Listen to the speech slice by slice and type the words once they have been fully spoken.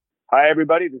Hi,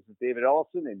 everybody. This is David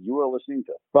Ellefson, and you are listening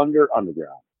to Thunder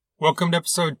Underground. Welcome to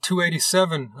episode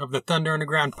 287 of the Thunder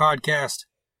Underground podcast.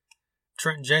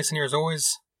 Trent and Jason here as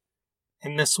always.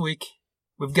 And this week,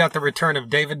 we've got the return of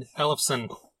David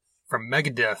Ellefson from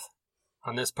Megadeth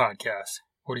on this podcast.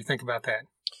 What do you think about that?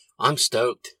 I'm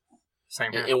stoked.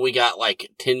 Same here. And we got like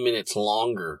 10 minutes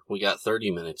longer. We got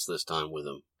 30 minutes this time with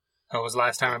him. Oh, was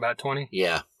last time about 20?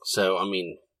 Yeah. So, I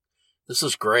mean, this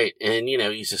is great. And, you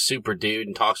know, he's a super dude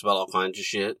and talks about all kinds of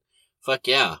shit. Fuck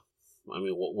yeah. I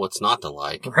mean, what's not to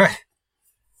like? Right.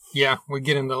 Yeah, we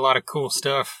get into a lot of cool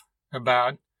stuff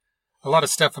about the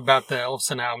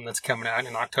Ellefson album that's coming out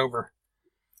in October.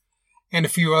 And a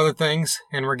few other things,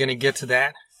 and we're going to get to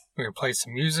that. We're going to play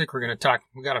some music. We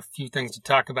got a few things to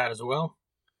talk about as well.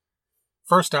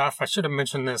 First off, I should have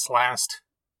mentioned this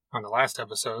on the last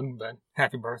episode, but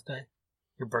happy birthday.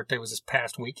 Your birthday was this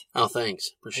past week. Oh, thanks.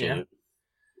 Appreciate it.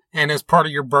 And as part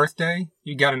of your birthday,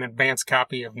 you got an advance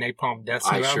copy of Napalm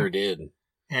Death's new album. I sure did.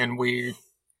 And we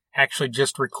actually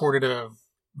just recorded a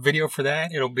video for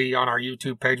that. It'll be on our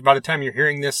YouTube page. By the time you're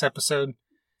hearing this episode,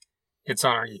 it's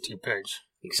on our YouTube page.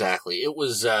 Exactly. It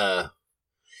was,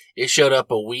 it showed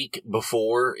up a week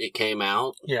before it came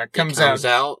out. Yeah, it comes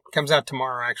out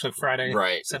tomorrow, actually, Friday,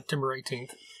 right. September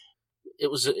 18th.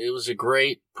 It was a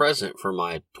great present for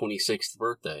my 26th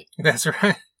birthday. That's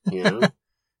right. You know?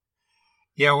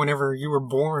 Yeah, whenever you were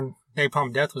born,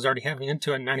 Napalm Death was already heavy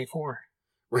into it in 94.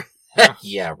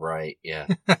 Yeah, right. Yeah.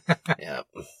 Yeah.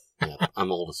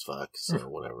 I'm old as fuck, so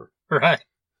whatever. Right.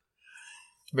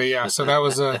 But yeah, so that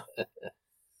was a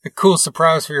cool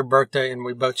surprise for your birthday, and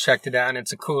we both checked it out, and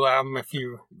it's a cool album. If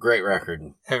you great record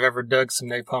have ever dug some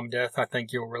Napalm Death, I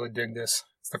think you'll really dig this.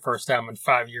 It's the first album in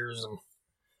 5 years, and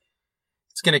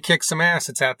it's going to kick some ass.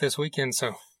 It's out this weekend,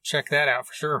 so check that out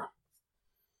for sure.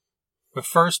 But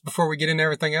first, before we get into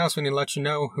everything else, we need to let you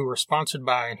know who we're sponsored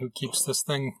by and who keeps this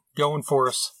thing going for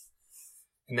us.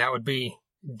 And that would be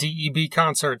DEB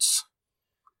Concerts,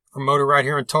 a promoter right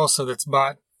here in Tulsa that's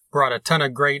brought a ton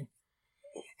of great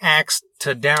acts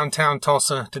to downtown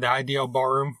Tulsa to the IDL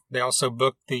Ballroom. They also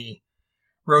booked the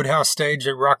Roadhouse stage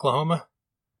at Rocklahoma.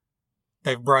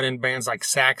 They've brought in bands like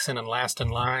Saxon and Last in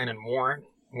Line and Warrant,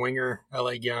 Winger,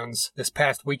 LA Guns. This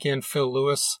past weekend, Phil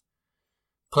Lewis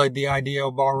played the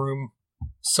IDL Ballroom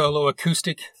solo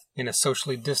acoustic in a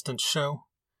socially distanced show.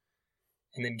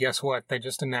 And then guess what? They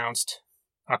just announced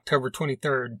October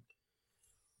 23rd,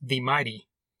 the mighty,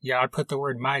 I put the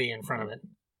word mighty in front of it,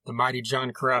 the mighty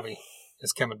John Corabi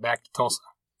is coming back to Tulsa.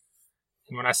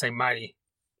 And when I say mighty,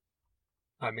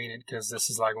 I mean it because this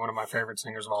is like one of my favorite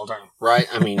singers of all time. Right?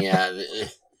 I mean, yeah,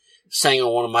 sang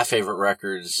on one of my favorite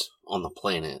records on the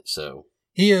planet, so.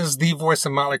 He is the voice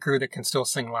of Motley Crue that can still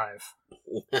sing live.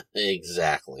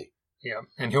 Exactly. Yeah,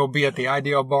 and he'll be at the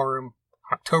IDL Ballroom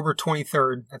October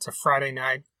 23rd. That's a Friday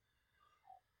night.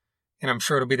 And I'm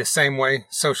sure it'll be the same way,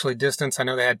 socially distanced. I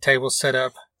know they had tables set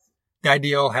up. The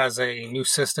IDL has a new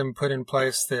system put in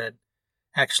place that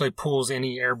actually pulls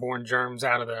any airborne germs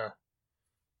out of the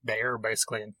air,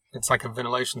 basically. It's like a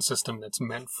ventilation system that's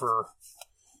meant for,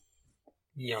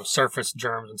 surface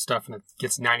germs and stuff, and it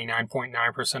gets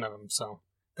 99.9% of them. So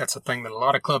that's a thing that a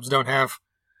lot of clubs don't have.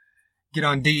 Get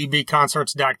on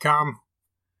debconcerts.com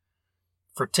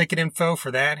for ticket info for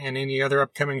that and any other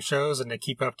upcoming shows, and to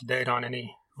keep up to date on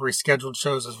any rescheduled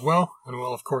shows as well. And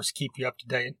we'll, of course, keep you up to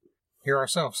date here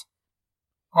ourselves.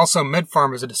 Also,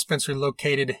 MedFarm is a dispensary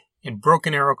located in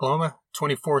Broken Arrow, Oklahoma,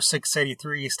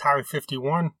 24683 East Highway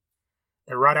 51.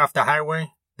 They're right off the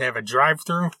highway. They have a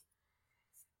drive-through,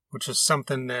 which is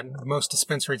something that most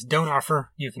dispensaries don't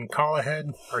offer. You can call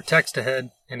ahead or text ahead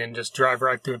and then just drive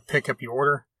right through and pick up your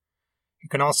order. You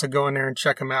can also go in there and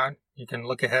check them out. You can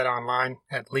look ahead online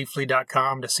at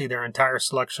leafly.com to see their entire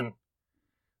selection.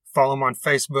 Follow them on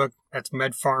Facebook. That's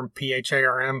MedFarm,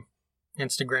 PHARM.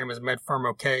 Instagram is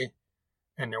MedFarmOK.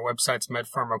 And their website's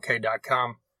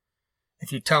medfarmok.com.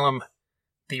 If you tell them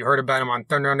that you heard about them on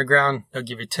Thunder Underground, they'll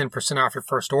give you 10% off your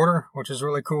first order, which is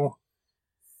really cool.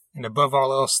 And above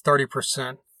all else,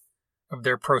 30% of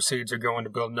their proceeds are going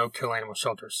to build no-kill animal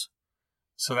shelters.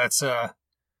 So that's a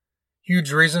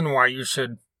huge reason why you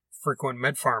should frequent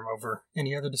MedFarm over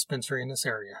any other dispensary in this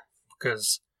area,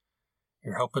 because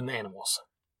you're helping the animals.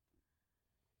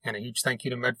 And a huge thank you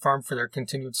to MedFarm for their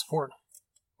continued support.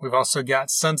 We've also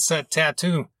got Sunset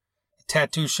Tattoo, a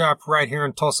tattoo shop right here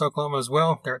in Tulsa, Oklahoma as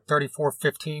well. They're at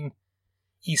 3415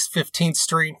 East 15th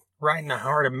Street, right in the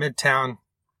heart of Midtown,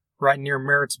 right near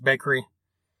Merritt's Bakery.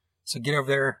 So get over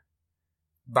there,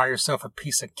 buy yourself a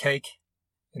piece of cake,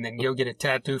 And then you'll get a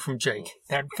tattoo from Jake.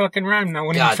 That fucking rhyme. Now,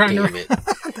 when God you're trying damn to... it.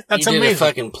 That's you did amazing. a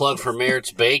fucking plug for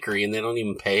Merritt's Bakery, and they don't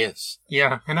even pay us.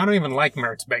 Yeah, and I don't even like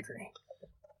Merritt's Bakery.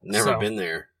 Never been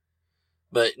there.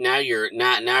 But now you're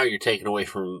taking away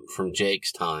from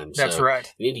Jake's time. That's so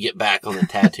right. You need to get back on the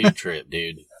tattoo trip,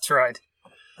 dude. That's right.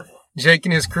 Jake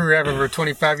and his crew have over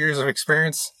 25 years of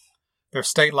experience. They're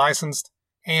state licensed,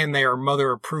 and they are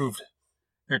mother approved.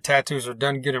 Their tattoos are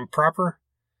done good and proper.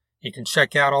 You can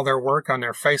check out all their work on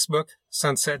their Facebook,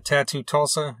 Sunset Tattoo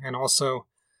Tulsa, and also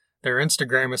their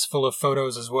Instagram is full of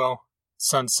photos as well,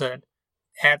 Sunset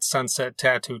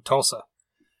Tattoo Tulsa.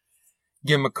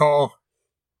 Give them a call,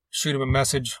 shoot them a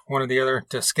message, one or the other,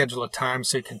 to schedule a time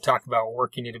so you can talk about what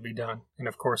work you need to be done. And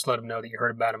of course, let them know that you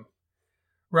heard about them.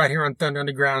 Right here on Thunder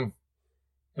Underground.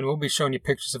 And we'll be showing you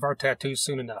pictures of our tattoos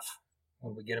soon enough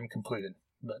when we get them completed.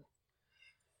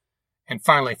 And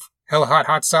finally, Hella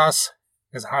Hot Sauce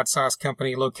is a hot sauce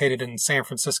company located in San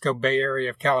Francisco Bay Area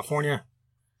of California.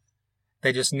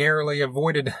 They just narrowly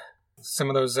avoided some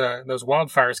of those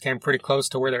wildfires. Came pretty close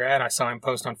to where they're at. I saw him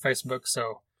post on Facebook.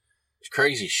 So it's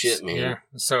crazy shit, man. Yeah.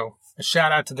 So a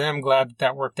shout out to them. Glad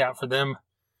that worked out for them.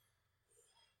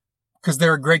 Because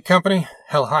they're a great company.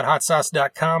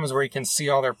 HellaHotHotSauce.com is where you can see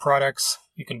all their products.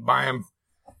 You can buy them,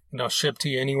 and they'll ship to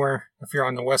you anywhere. If you're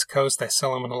on the West Coast, they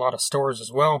sell them in a lot of stores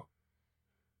as well.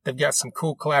 They've got some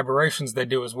cool collaborations they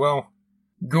do as well.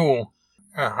 Ghoul,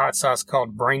 a hot sauce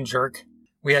called Brain Jerk.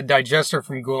 We had Digester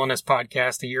from Ghoul on this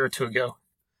podcast a year or two ago.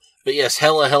 But yes,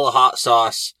 Hella Hot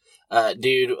Sauce.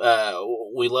 Dude,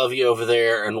 we love you over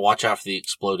there, and watch out for the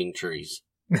exploding trees.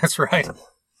 That's right.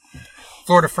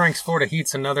 Florida Frank's Florida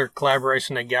Heat's another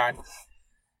collaboration they got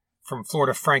from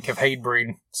Florida Frank of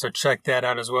Hatebreed. So check that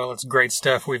out as well. It's great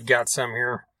stuff. We've got some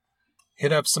here.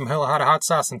 Hit up some Hella Hot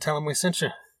Sauce and tell them we sent you.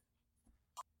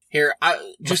 Here,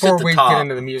 just before at the we top, get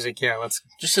into the music, yeah, let's...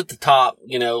 Just at the top,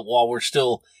 while we're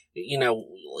still,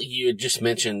 you had just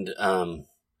mentioned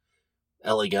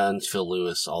LA Guns, Phil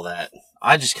Lewis, all that.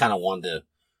 I just kind of wanted to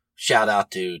shout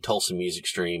out to Tulsa Music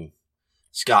Stream,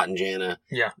 Scott and Jana.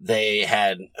 Yeah. They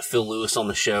had Phil Lewis on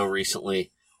the show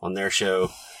recently, on their show,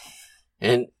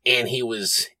 and he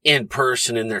was in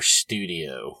person in their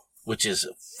studio, which is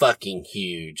fucking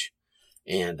huge.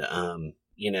 And,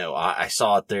 I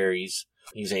saw it there.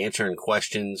 He's answering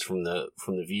questions from the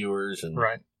viewers, and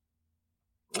right.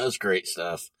 That was great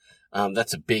stuff.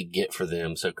 That's a big get for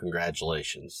them, so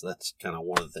congratulations. That's kind of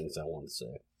one of the things I wanted to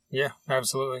say. Yeah,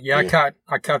 absolutely. Yeah,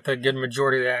 I caught the good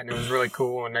majority of that, and it was really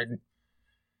cool. And they,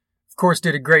 of course,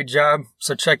 did a great job.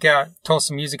 So check out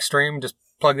Tulsa Music Stream. Just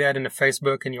plug that into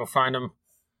Facebook, and you'll find them.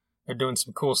 They're doing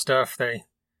some cool stuff. They,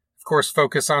 of course,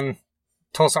 focus on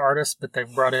Tulsa artists, but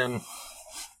they've brought in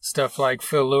stuff like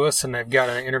Phil Lewis, and they've got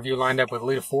an interview lined up with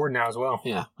Lita Ford now as well.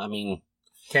 Yeah, I mean...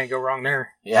 Can't go wrong there.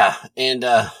 Yeah, and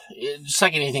just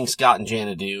like anything Scott and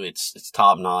Jana do, it's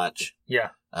top-notch. Yeah.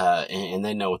 And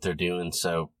they know what they're doing,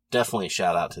 so definitely a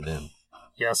shout-out to them.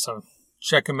 Yeah, so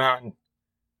check them out, and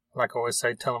like I always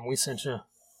say, tell them we sent you.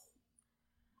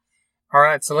 All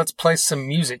right, so let's play some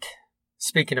music.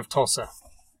 Speaking of Tulsa,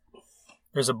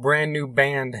 there's a brand new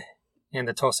band in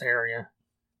the Tulsa area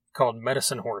called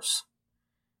Medicine Horse.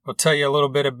 We'll tell you a little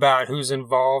bit about who's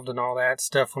involved and all that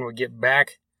stuff when we get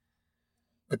back.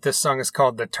 But this song is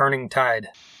called The Turning Tide.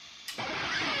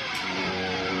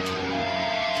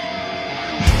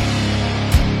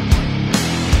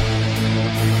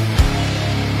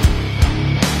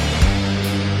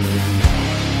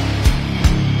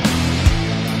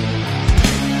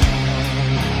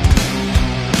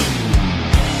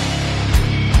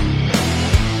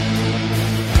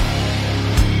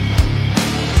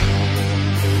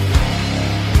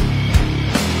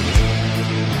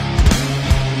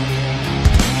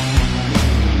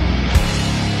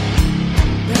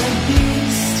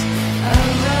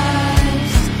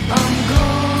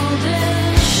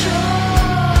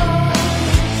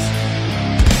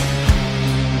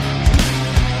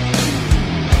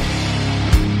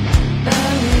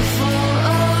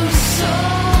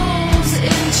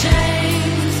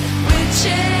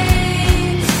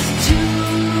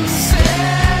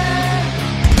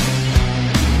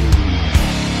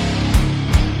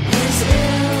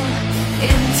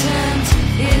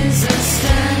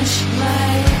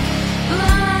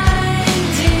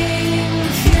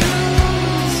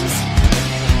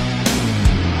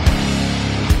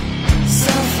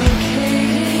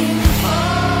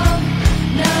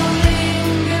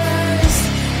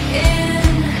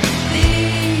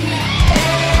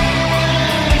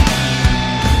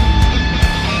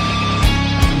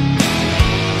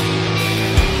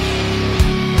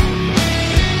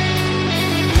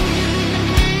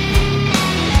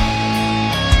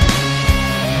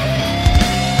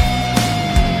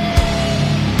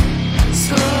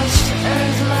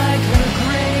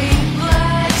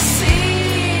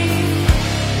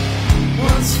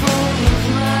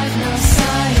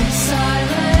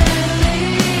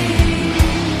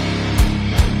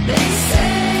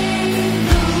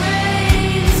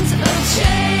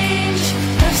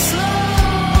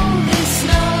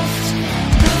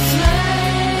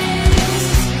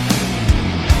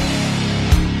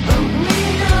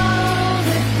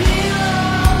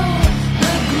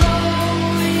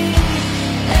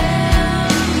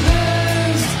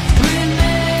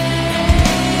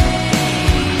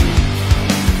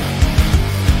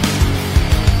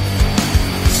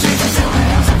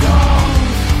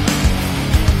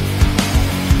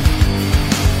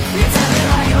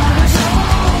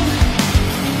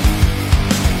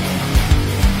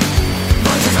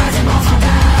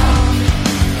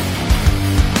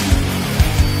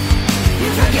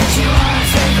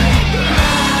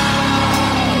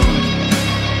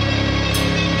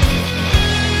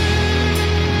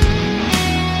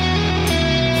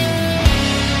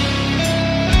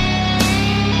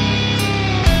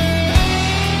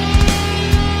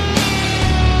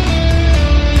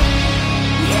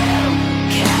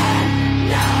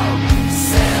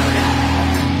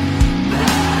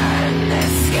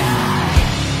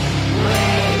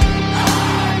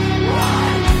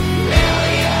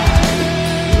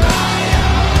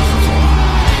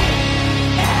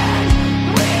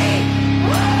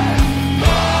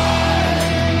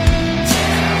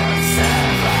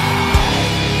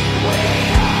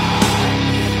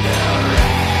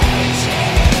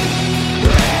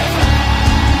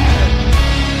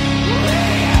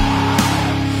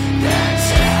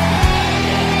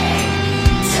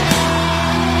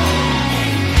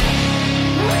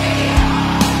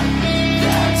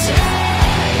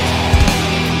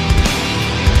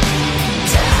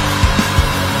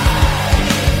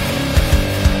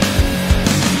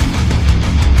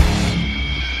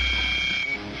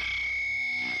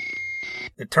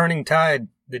 Turning Tide,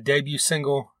 the debut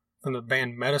single from the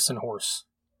band Medicine Horse.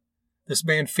 This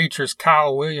band features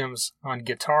Kyle Williams on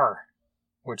guitar,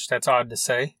 which that's odd to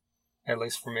say, at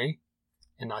least for me,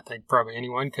 and I think probably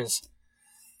anyone, because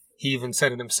he even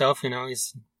said it himself, I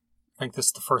think this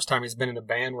is the first time he's been in a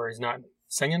band where he's not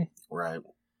singing. Right.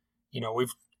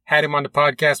 We've had him on the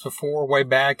podcast before, way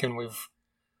back, and we've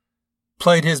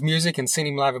played his music and seen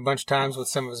him live a bunch of times with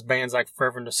some of his bands like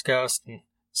Forever and Disgust and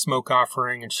Smoke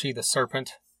Offering and She the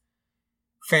Serpent.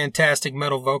 Fantastic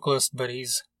metal vocalist, but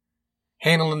he's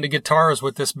handling the guitars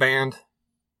with this band.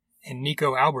 And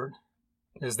Nico Albert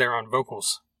is there on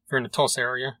vocals. If you're in the Tulsa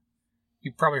area,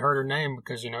 you've probably heard her name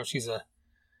because, she's a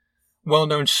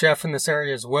well-known chef in this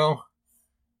area as well.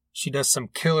 She does some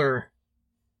killer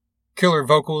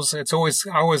vocals. I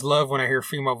always love when I hear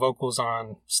female vocals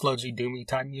on sludgy, doomy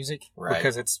type music. Right.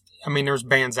 Because there's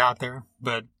bands out there,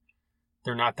 but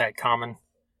they're not that common.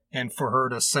 And for her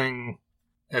to sing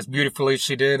as beautifully as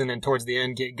she did, and then towards the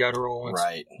end get guttural,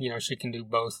 right. She can do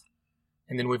both.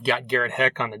 And then we've got Garrett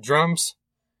Heck on the drums,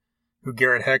 who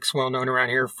Garrett Heck's well known around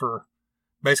here for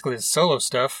basically his solo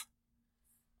stuff.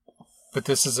 But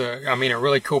this is a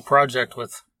really cool project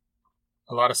with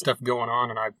a lot of stuff going on,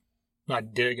 and I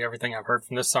dig everything I've heard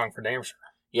from this song for damn sure.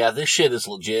 Yeah, this shit is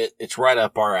legit. It's right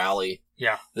up our alley.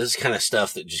 Yeah. This is kind of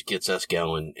stuff that just gets us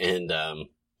going, and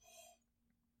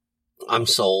I'm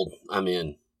sold. I'm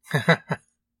in.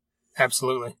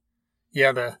 Absolutely.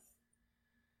 Yeah,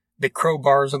 the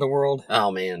Crowbars of the world.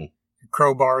 Oh, man.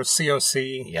 Crowbars,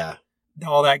 COC. Yeah.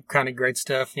 All that kind of great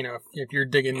stuff. If you're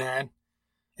digging that,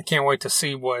 I can't wait to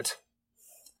see what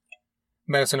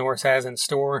Medicine Horse has in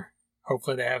store.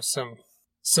 Hopefully they have some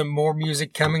more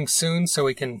music coming soon so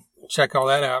we can check all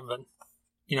that out. But,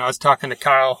 I was talking to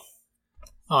Kyle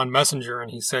on Messenger and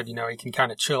he said, he can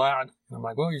kind of chill out. And I'm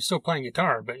like, well, you're still playing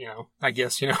guitar, but, I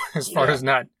guess, as far as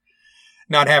not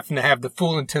having to have the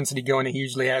full intensity going he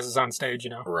usually has on stage,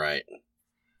 Right.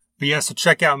 But yeah, so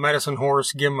check out Medicine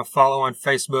Horse. Give them a follow on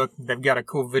Facebook. They've got a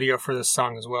cool video for this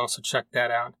song as well, so check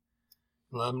that out.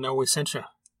 Let them know we sent you.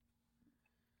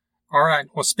 All right.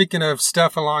 Well, speaking of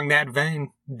stuff along that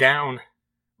vein, Down.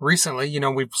 Recently,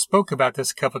 we've spoke about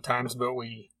this a couple of times, but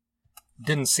we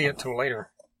didn't see it till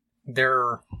later.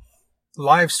 Their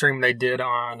live stream they did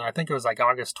on, I think it was like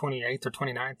August 28th or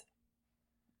 29th.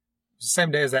 The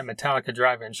same day as that Metallica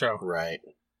drive-in show. Right.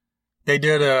 They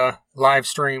did a live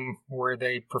stream where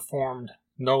they performed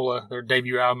NOLA, their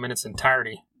debut album, in its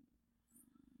entirety.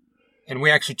 And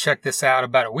we actually checked this out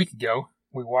about a week ago.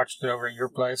 We watched it over at your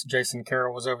place. Jason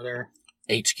Carroll was over there.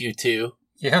 HQ2.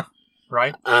 Yeah,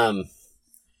 right.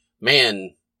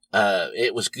 Man,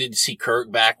 it was good to see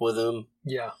Kirk back with him.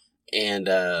 Yeah. And,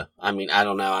 I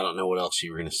don't know what else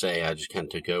you were going to say. I just kind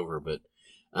of took over, but,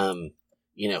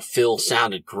 Phil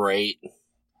sounded great.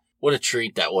 What a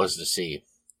treat that was to see.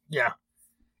 Yeah.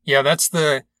 Yeah, that's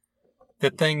the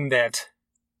thing that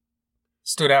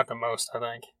stood out the most, I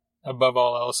think. Above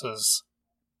all else is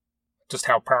just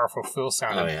how powerful Phil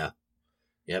sounded. Oh, yeah.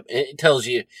 Yep. It tells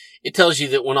you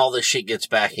that when all this shit gets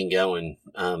back and going,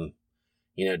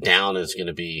 Down is going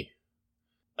to be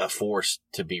a force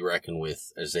to be reckoned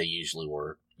with, as they usually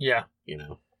were. Yeah.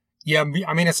 Yeah,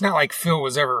 it's not like Phil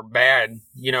was ever bad,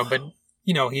 but,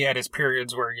 he had his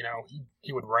periods where,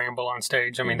 he would ramble on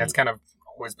stage. That's kind of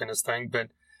always been his thing. But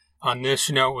on this,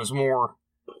 it was more,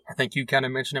 I think you kind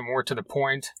of mentioned it, more to the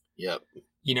point. Yep.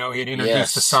 He'd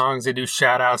introduce the songs. He'd do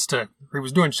he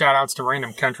was doing shout outs to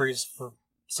random countries for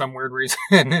some weird reason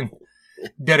and then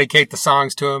dedicate the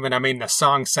songs to him. And the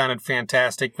songs sounded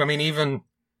fantastic. Even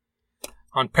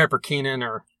on Pepper Keenan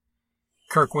or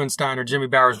Kirk Winstein or Jimmy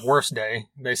Bower's worst day,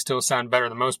 they still sound better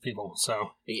than most people.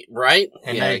 So right?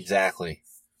 And exactly.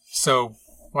 So,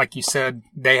 like you said,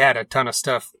 they had a ton of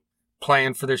stuff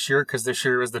planned for this year because this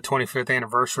year was the 25th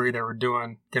anniversary. They were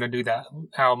going to do that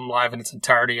album live in its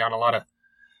entirety on a lot of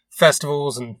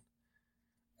festivals and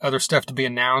other stuff to be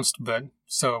announced. But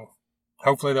so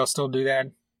hopefully they'll still do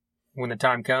that when the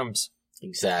time comes.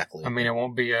 Exactly. It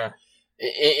won't be a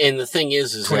and the thing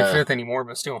is 25th anymore,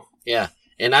 but still. Yeah.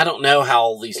 And I don't know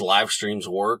how these live streams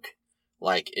work,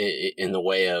 like in the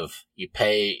way of you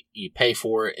pay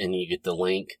for it and you get the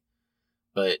link,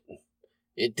 but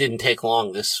it didn't take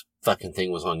long. This fucking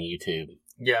thing was on YouTube.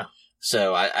 Yeah.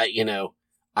 So I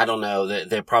don't know,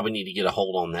 they probably need to get a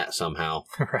hold on that somehow.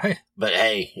 Right. But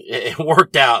hey, it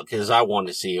worked out because I wanted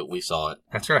to see it. We saw it.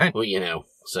 That's right. Well,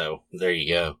 so there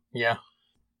you go. Yeah.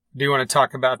 Do you want to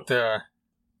talk about the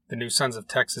new Sons of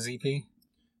Texas EP?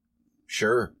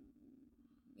 Sure.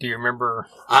 Do you remember?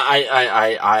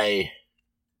 I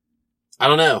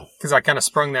don't know. Because I kind of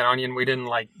sprung that on you and we didn't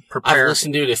prepare. I've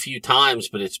listened to it a few times,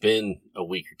 but it's been a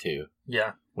week or two.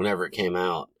 Yeah. whenever it came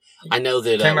out. I know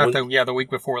that came out the week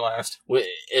before last.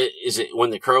 Is it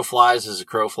When the Crow Flies? As the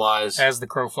Crow Flies? As the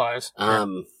Crow Flies.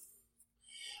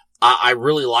 I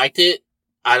really liked it.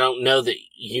 I don't know that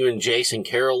you and Jason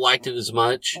Carroll liked it as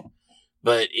much,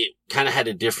 but it kind of had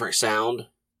a different sound.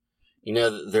 You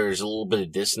know, there's a little bit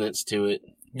of dissonance to it.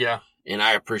 Yeah. And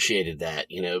I appreciated that,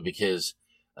 you know, because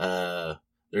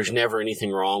there's never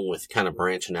anything wrong with kind of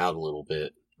branching out a little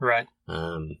bit. Right.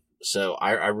 So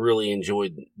I really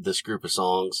enjoyed this group of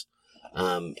songs.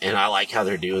 And I like how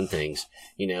they're doing things.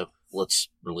 You know, let's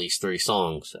release 3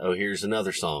 songs. Oh, here's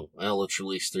another song. Well, let's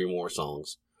release 3 more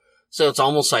songs. So it's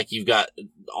almost like you've got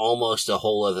almost a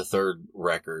whole other third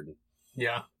record.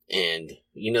 Yeah. And,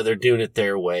 you know, they're doing it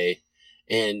their way.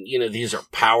 And, you know, these are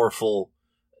powerful,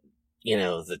 you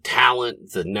know, the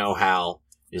talent, the know-how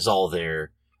is all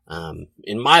there.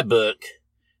 In my book,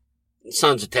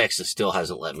 Sons of Texas still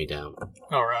hasn't let me down.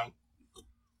 All right.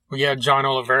 Well, yeah, John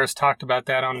Oliveris talked about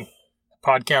that on the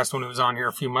podcast when it was on here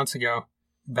a few months ago,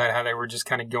 about how they were just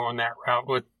kind of going that route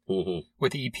with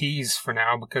EPs for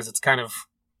now, because it's kind of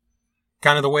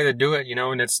the way they do it, you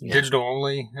know, and it's digital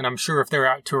only. And I'm sure if they're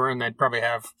out touring, they'd probably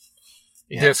have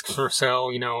discs for sale,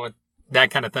 you know,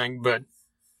 that kind of thing. But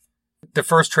the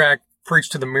first track, Preach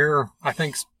to the Mirror, I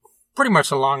think is pretty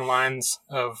much along the lines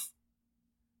of,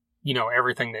 you know,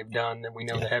 everything they've done, that we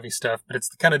know the heavy stuff. But it's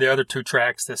kind of the other 2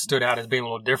 tracks that stood out as being a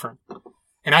little different.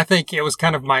 And I think it was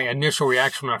kind of my initial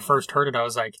reaction when I first heard it. I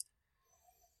was like,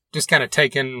 just kind of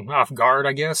taken off guard,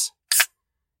 I guess.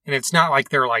 And it's not like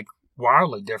they're like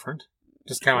wildly different.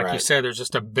 Just kind of like you said, there's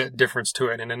just a bit difference to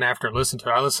it. And then after listening to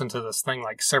it, I listened to this thing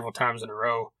like several times in a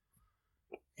row,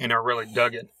 and I really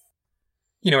dug it.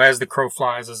 You know, As the Crow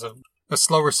Flies is a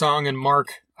slower song, and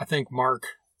I think Mark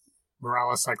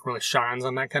Morales like really shines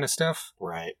on that kind of stuff.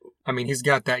 Right. I mean, he's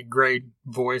got that great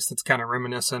voice that's kind of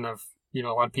reminiscent of, you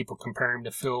know, a lot of people compare him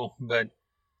to Phil, but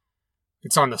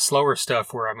it's on the slower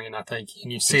stuff where, I mean, I think,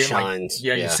 and you see it shines.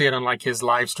 Like, you see it on like his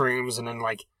live streams, and then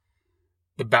like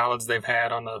the ballads they've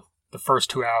had on the first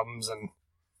 2 albums, and,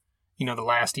 you know, the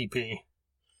last EP.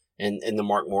 And the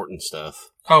Mark Morton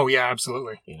stuff. Oh, yeah,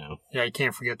 absolutely. You know. Yeah, you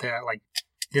can't forget that. Like,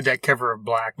 did that cover of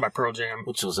Black by Pearl Jam.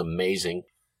 Which was amazing.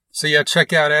 So, yeah,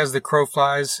 check out As the Crow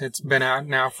Flies. It's been out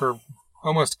now for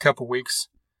almost a couple weeks.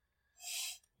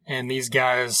 And these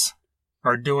guys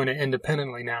are doing it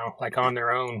independently now, like on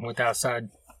their own, with outside,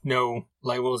 no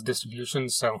labels,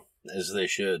 distributions. So, as they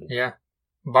should. Yeah.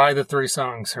 Buy the 3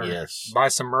 songs, or buy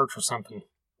some merch or something.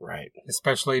 Right.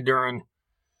 Especially during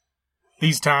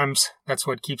these times. That's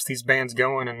what keeps these bands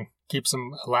going and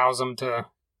allows them to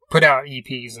put out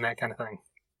EPs and that kind of thing.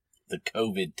 The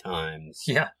COVID times.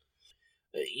 Yeah.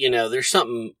 You know, there's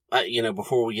something, you know,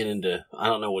 before we get into, I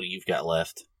don't know what you've got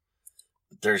left.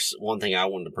 There's one thing I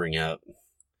wanted to bring up.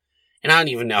 And I don't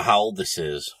even know how old this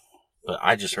is, but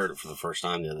I just heard it for the first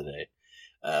time the other day.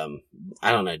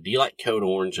 I don't know. Do you like Code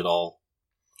Orange at all?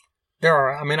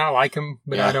 I mean, I like them,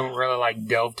 but I don't really like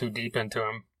delve too deep into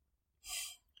them.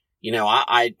 You know,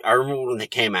 I remember when they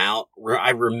came out. I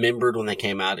remembered when they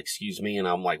came out, and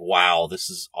I'm like, wow, this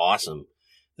is awesome.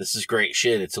 This is great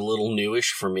shit. It's a little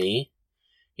newish for me,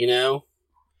 you know.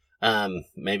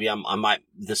 Maybe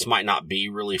this might not be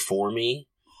really for me,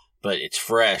 but it's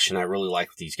fresh, and I really like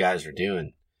what these guys are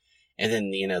doing. And then,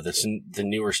 you know, the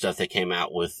newer stuff they came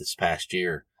out with this past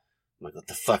year. I'm like, what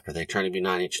the fuck? Are they trying to be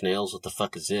Nine Inch Nails? What the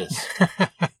fuck is this?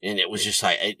 And it was just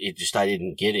like, I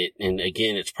didn't get it. And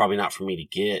again, it's probably not for me to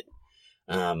get.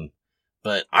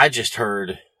 But I just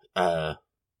heard, the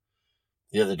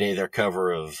other day their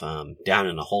cover of, Down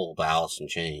in a Hole by Alice in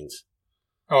Chains.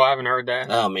 Oh, I haven't heard that.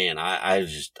 Oh man, I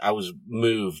was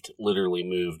literally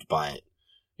moved by it.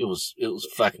 It was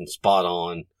fucking spot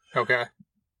on. Okay.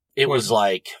 It was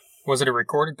like... Was it a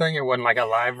recorded thing? It wasn't like a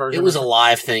live version? It was a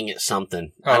live thing at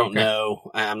something. Oh, I don't know.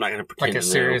 I'm not going to pretend like a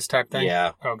serious type thing?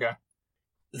 Yeah. Okay.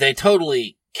 They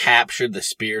totally captured the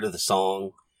spirit of the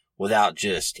song without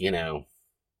just, you know,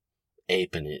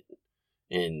 aping it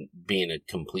and being a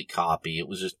complete copy. It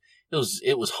was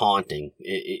haunting.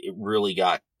 It really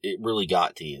got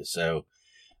to you. So,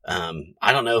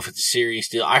 I don't know if it's a Sirius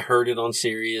deal. I heard it on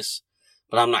Sirius,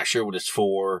 but I'm not sure what it's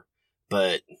for.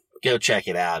 But go check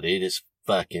it out. It is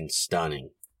fucking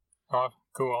stunning. Oh,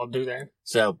 cool. I'll do that.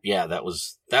 So, yeah, that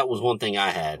was one thing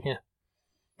I had. Yeah.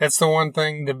 That's the one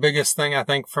thing, the biggest thing I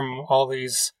think from all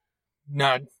these,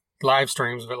 not live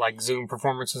streams, but like Zoom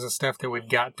performances and stuff that we've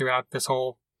got throughout this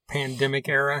whole pandemic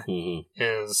era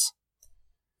is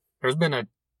there's been a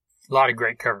lot of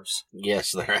great covers.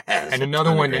 Yes, there has. And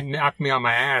another one that knocked me on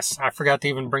my ass, I forgot to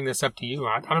even bring this up to you.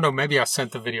 I don't know, maybe I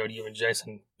sent the video to you and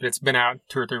Jason, but it's been out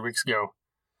 2 or 3 weeks ago.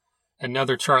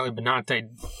 Another Charlie Benante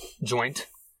joint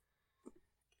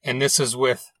And this is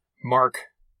with Mark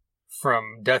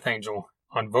from Death Angel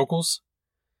on vocals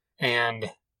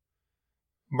and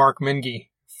Mark Mingy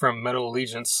from Metal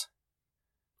Allegiance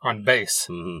on bass.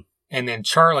 Mm-hmm. And then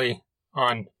Charlie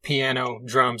on piano,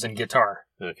 drums, and guitar.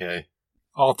 Okay.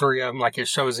 All three of them, like it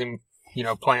shows him,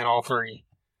 playing all three.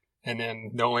 And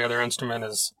then the only other instrument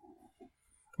is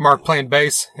Mark playing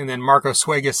bass, and then Marco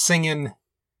Suega singing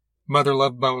Mother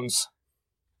Love Bones,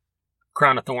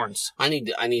 Crown of Thorns. I need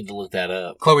to look that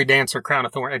up. Chloe Dancer, Crown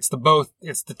of Thorns.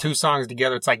 It's the two songs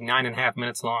together. It's like 9.5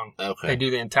 minutes long. Okay. They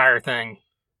do the entire thing.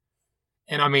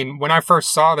 And I mean, when I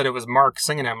first saw that it was Mark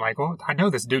singing, I'm like, well, I know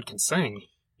this dude can sing.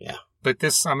 Yeah. But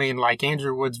this, I mean, like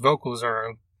Andrew Wood's vocals are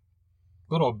a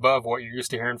little above what you're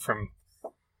used to hearing from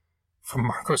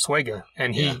Marco Suega.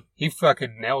 And he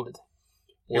fucking nailed it.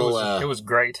 It was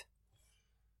great.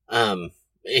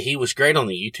 He was great on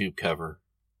the YouTube cover.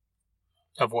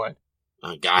 Of what?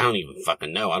 I don't even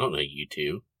fucking know. I don't know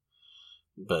YouTube,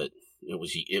 but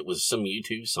it was some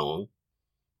YouTube song.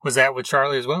 Was that with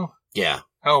Charlie as well? Yeah.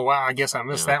 Oh wow! I guess I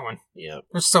missed that one. Yeah.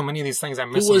 There's so many of these things I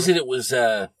missed. Who was it? It was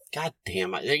God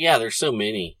damn. Yeah, there's so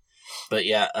many, but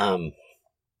yeah.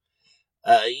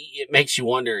 It makes you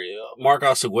wonder. Mark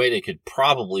Osegueda could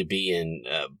probably be in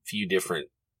a few different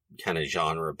kind of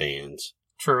genre bands.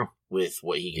 True. With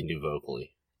what he can do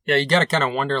vocally. Yeah, you got to kind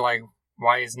of wonder, like,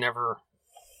 why he's never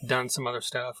done some other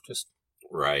stuff. Just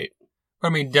right. I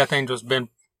mean, Death Angel's been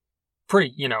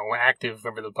pretty, active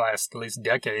over the past at least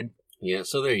decade. Yeah,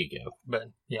 so there you go.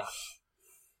 But yeah.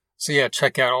 So yeah,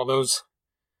 check out all those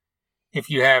if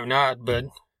you have not. But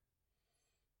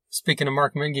speaking of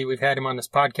Mark Mingy, we've had him on this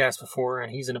podcast before,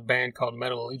 and he's in a band called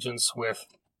Metal Allegiance with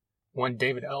one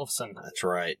David Ellefson. That's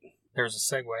right. There's a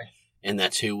segue. And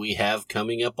that's who we have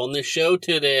coming up on the show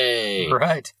today.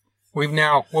 Right. We've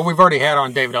already had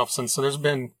on David Ellefson, so there's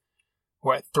been,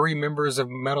 3 members of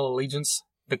Metal Allegiance?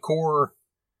 The core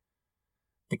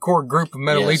group of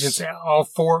Metal Allegiance, all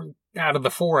 4 out of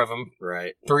the 4 of them.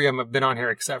 Right. 3 of them have been on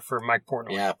here except for Mike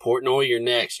Portnoy. Yeah, Portnoy, you're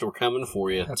next. We're coming for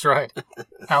you. That's right.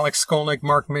 Alex Skolnick,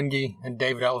 Mark Mingy, and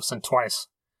David Ellefson twice.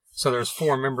 So there's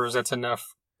 4 members. That's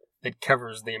enough that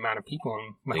covers the amount of people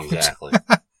in Metal Exactly.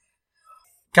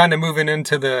 Kind of moving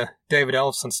into the David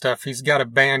Ellefson stuff, he's got a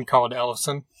band called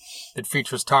Ellefson that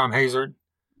features Tom Hazard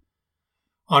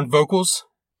on vocals,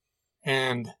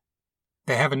 and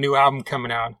they have a new album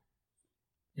coming out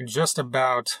in just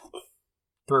about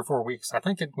 3 or 4 weeks. I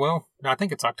think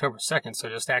it's October 2nd, so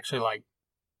just actually like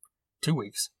 2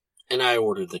 weeks. And I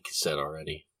ordered the cassette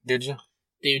already. Did you?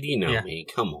 Dude, you know me.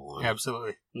 Come on.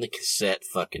 Absolutely. I'm the cassette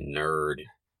fucking nerd.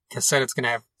 Cassette, it's going to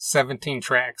have 17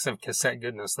 tracks of cassette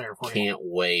goodness there for you. Can't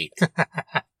wait.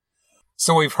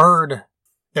 So we've heard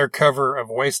their cover of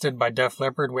Wasted by Def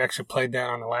Leppard. We actually played that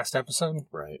on the last episode.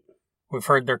 Right. We've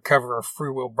heard their cover of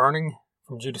Free Will Burning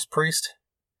from Judas Priest.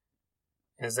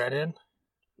 Is that it?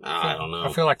 I don't know.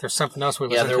 I feel like there's something else we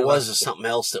listened to. Yeah, there was something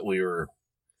else that we were...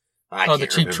 the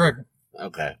Cheap Trick.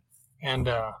 Okay. And,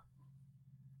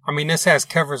 this has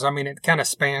covers. It kind of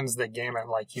spans the gamut.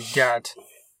 Like, you've got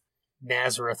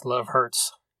Nazareth, Love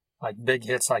Hurts, like big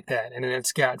hits like that. And then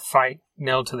it's got Fight,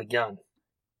 Nailed to the Gun.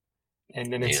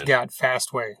 And then it's got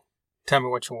Fast Way. Tell me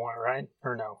what you want, right?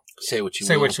 Or no? Say what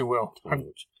you will.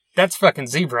 That's fucking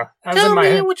Zebra. Tell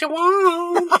me what you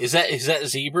want. Is that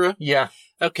Zebra? Yeah.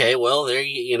 Okay, well, there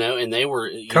and they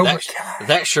were... Cobra Kai.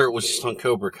 That shirt was just on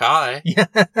Cobra Kai. Yeah.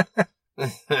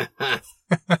 But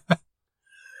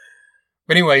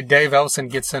anyway, Dave Ellefson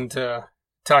gets into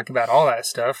talk about all that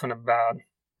stuff and about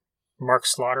Mark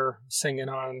Slaughter singing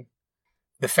on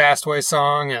the Fast Way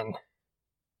song. And,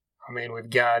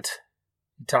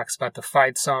 he talks about the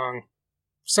Fight song,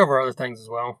 several other things as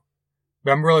well.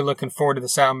 But I'm really looking forward to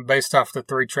this album based off the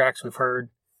 3 tracks we've heard.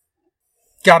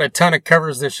 Got a ton of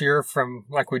covers this year from,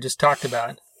 like we just talked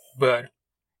about, but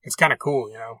it's kind of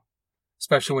cool,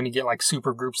 especially when you get like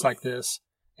super groups like this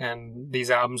and these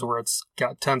albums where it's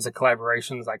got tons of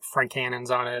collaborations, like Frank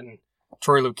Cannon's on it and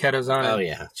Troy Lucetta's on it. Oh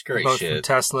yeah, it's great both shit. From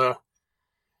Tesla.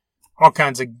 All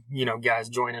kinds of, guys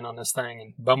joining on this thing,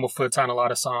 and Bumblefoot's on a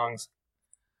lot of songs.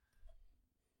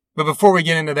 But before we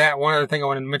get into that, one other thing I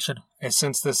wanted to mention is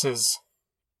since this is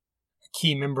a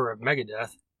key member of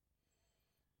Megadeth,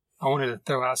 I wanted to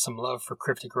throw out some love for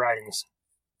Cryptic Writings.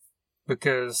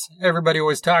 Because everybody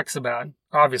always talks about,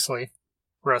 obviously,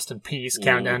 Rust in Peace,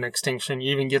 Countdown to Extinction.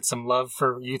 You even get some love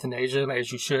for Euthanasia,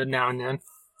 as you should now and then.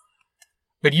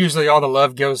 But usually all the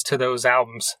love goes to those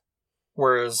albums.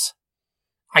 Whereas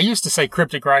I used to say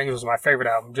Cryptic Writings was my favorite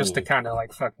album, just to kind of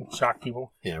like fucking shock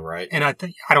people. Yeah, right. And I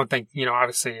don't think,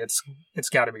 obviously it's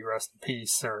got to be Rust in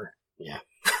Peace or... Yeah.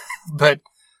 But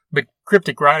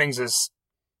Cryptic Writings is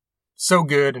so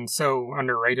good and so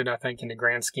underrated, I think, in the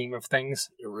grand scheme of things.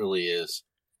 It really is.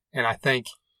 And I think,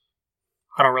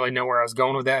 I don't really know where I was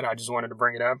going with that. I just wanted to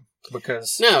bring it up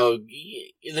because... No,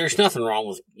 there's nothing wrong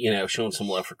with, showing some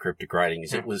love for cryptic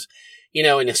writings. It was,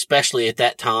 and especially at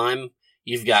that time,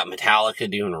 you've got Metallica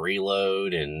doing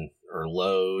Reload or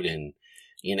Load, and,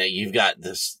 you've got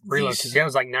this... Reload, because that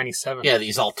was like 97. Yeah,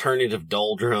 these alternative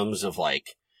doldrums of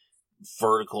like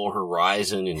Vertical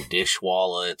Horizon and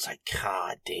Dishwalla. It's like,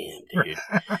 god damn, dude.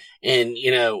 And,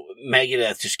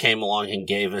 Megadeth just came along and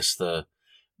gave us the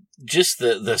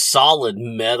solid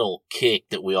metal kick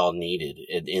that we all needed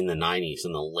in the 90s,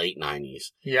 in the late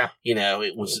 90s. Yeah.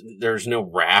 There's no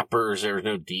rappers, there was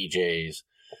no DJs.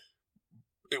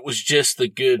 It was just the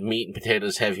good meat and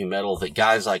potatoes heavy metal that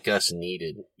guys like us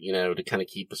needed, to kind of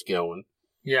keep us going.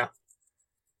 Yeah.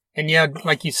 And yeah,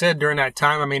 like you said, during that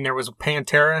time, I mean, there was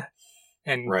Pantera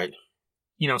and, right.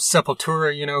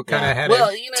 Sepultura, kind of had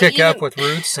a tick up with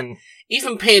Roots, and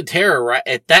even Pantera, right,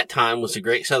 at that time, was a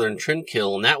great Southern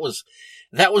Trendkill, and that was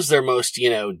their most,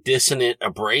 dissonant,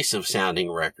 abrasive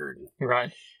sounding record.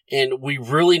 Right. And we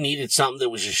really needed something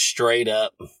that was just straight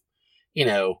up,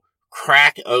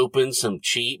 crack open some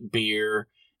cheap beer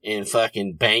and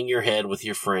fucking bang your head with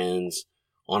your friends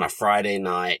on a Friday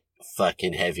night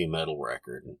fucking heavy metal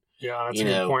record. Yeah, that's a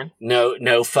good point.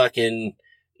 No fucking,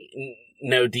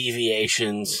 no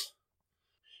deviations,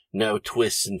 no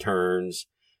twists and turns.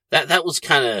 That was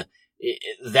kind of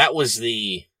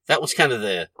the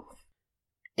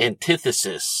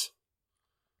antithesis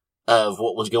of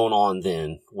what was going on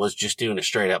then, was just doing a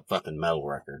straight up fucking metal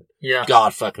record. Yeah.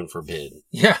 God fucking forbid.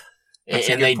 Yeah.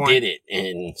 And they did it.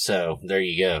 And so there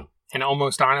you go. And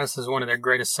Almost Honest is one of their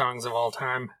greatest songs of all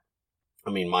time.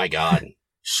 I mean, my God.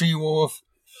 She-Wolf,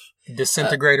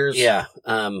 Disintegrators. Yeah.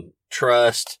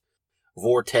 Trust,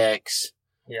 Vortex.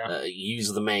 Yeah.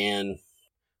 Use the Man.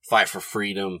 Fight for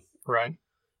Freedom. Right.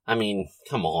 I mean,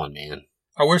 come on, man.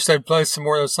 I wish they'd play some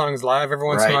more of those songs live every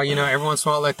once in a Right. while. Every once in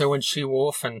a while, like they win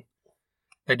She-Wolf, and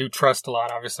they do Trust a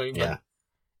lot, obviously. But Yeah.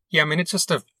 Yeah, I mean, it's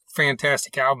just a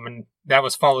fantastic album, and that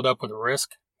was followed up with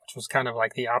Risk, which was kind of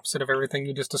like the opposite of everything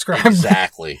you just described.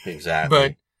 Exactly.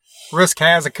 But Risk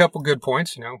has a couple good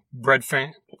points, Bread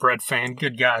fan,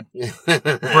 good God.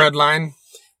 Breadline.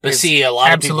 But see, a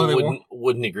lot of people absolutely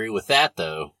wouldn't agree with that,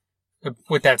 though.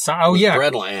 With that song. Oh, yeah.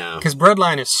 Breadline, yeah. Because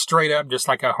Breadline is straight up just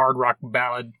like a hard rock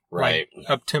ballad. Right. Like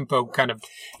up-tempo kind of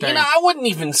thing. I wouldn't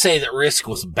even say that Risk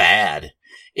was bad.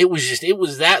 It was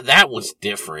that was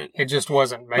different. It just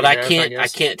wasn't Megadeth, But I I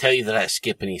can't tell you that I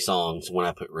skip any songs when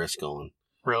I put Risk on.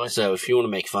 Really? So if you want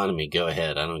to make fun of me, go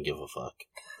ahead. I don't give a fuck.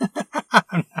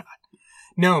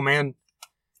 No, man.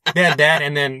 They had that,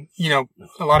 and then,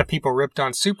 a lot of people ripped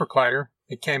on Super Collider.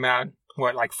 It came out,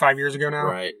 like 5 years ago now?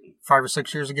 Right. 5 or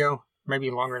 6 years ago?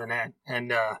 Maybe longer than that.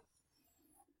 And I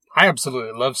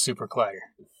absolutely love Super Collider.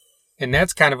 And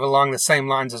that's kind of along the same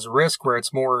lines as Risk, where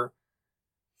it's more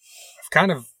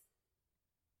kind of,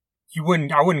 I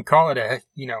wouldn't call it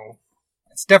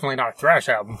it's definitely not a thrash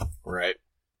album. Right.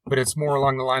 But it's more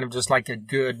along the line of just like a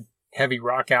good heavy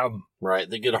rock album. Right.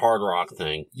 The good hard rock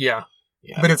thing. Yeah.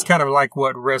 Yeah. But it's kind of like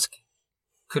what Risk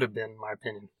could have been, in my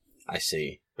opinion. I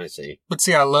see. But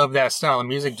see, I love that style of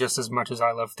music just as much as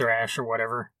I love thrash or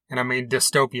whatever. And I mean,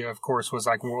 Dystopia, of course, was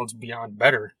like worlds beyond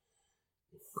better.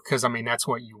 Because, I mean, that's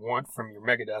what you want from your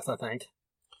Megadeth, I think.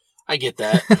 I get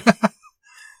that.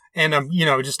 And,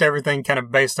 just everything kind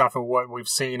of based off of what we've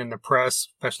seen in the press,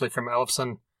 especially from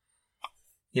Ellefson.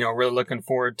 Really looking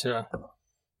forward to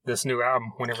this new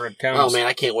album whenever it comes. Oh, man,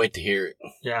 I can't wait to hear it.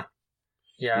 Yeah.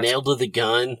 Yeah. Nailed to the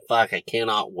gun. Fuck, I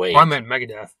cannot wait. Well, I meant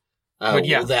Megadeth. Oh, but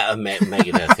yeah. Well, that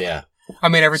Megadeth, yeah. I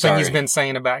mean, everything Sorry. he's been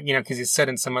saying about, because he's said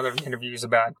in some other interviews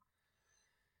about,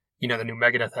 the new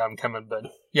Megadeth album coming.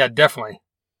 But yeah, definitely.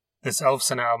 This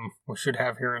Ellefson album we should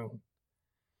have here in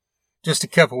just a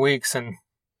couple weeks. And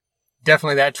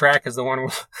definitely that track is the one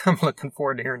I'm looking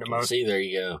forward to hearing the most. See, there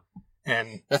you go.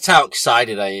 And that's how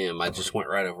excited I am. I just went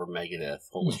right over Megadeth.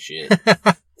 Holy shit. What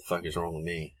the fuck is wrong with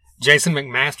me? Jason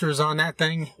McMaster's on that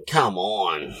thing. Come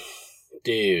on.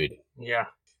 Dude. Yeah.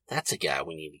 That's a guy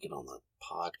we need to get on the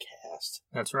podcast.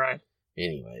 That's right.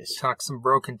 Anyways. Talk some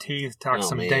broken teeth. Talk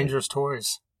some man. dangerous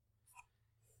toys.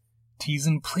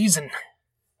 Teasing, pleasing.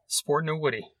 Sporting a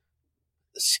Woody.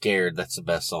 Scared. That's the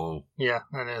best song. Yeah,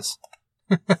 that is.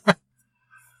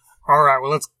 All right,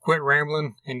 well, let's quit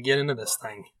rambling and get into this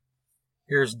thing.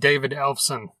 Here's David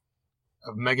Ellefson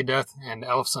of Megadeth and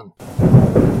Ellefson.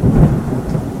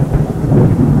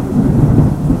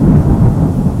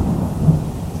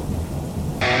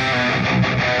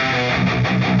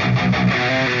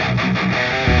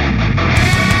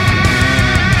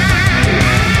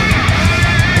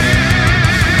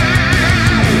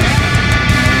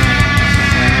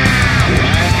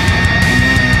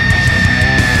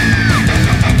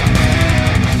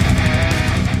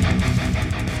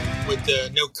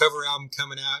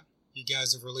 coming out. You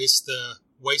guys have released the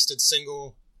Wasted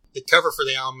single. The cover for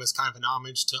the album is kind of an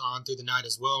homage to On Through the Night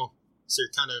as well. So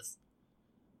you're kind of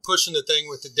pushing the thing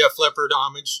with the Def Leppard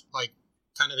homage, like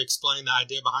kind of explain the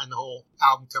idea behind the whole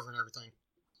album cover and everything.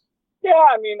 Yeah,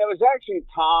 I mean, it was actually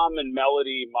Tom and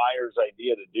Melody Meyer's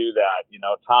idea to do that. You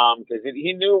know, Tom, because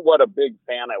he knew what a big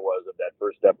fan I was of that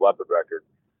first Def Leppard record.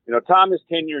 You know, Tom is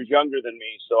 10 years younger than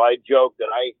me, so I joke that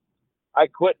I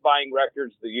quit buying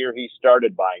records the year he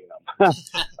started buying them.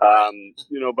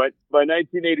 You know, but by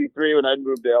 1983, when I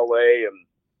moved to LA and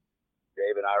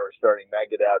Dave and I were starting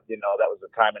Megadeth, you know, that was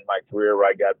a time in my career where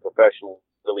I got professional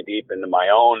really deep into my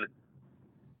own,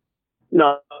 you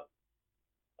know,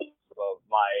 of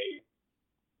my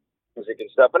music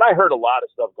and stuff. And I heard a lot of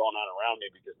stuff going on around me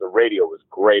because the radio was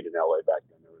great in LA back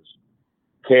then. There was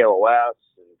KLOS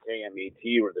and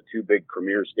KMET were the two big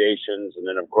premier stations. And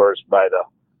then, of course, by the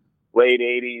late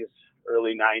 80s,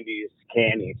 early 90s,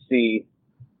 KNEC,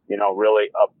 you know, really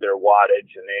upped their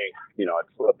wattage and they, you know, it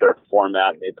flipped their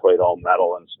format and they played all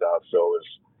metal and stuff. So it was,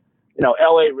 you know,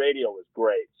 LA radio was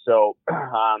great. So,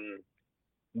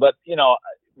 but, you know,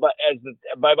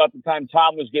 by about the time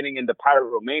Tom was getting into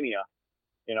Pyromania,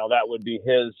 you know, that would be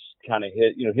his kind of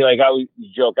hit. You know, I always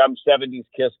joke, I'm 70s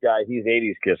Kiss guy, he's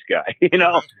 80s Kiss guy, you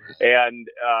know? And,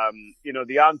 you know,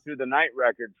 the On Through the Night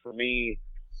record for me,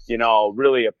 you know,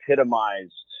 really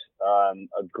epitomized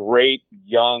a great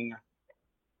young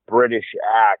British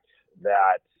act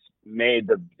that made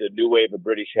the new wave of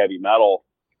British heavy metal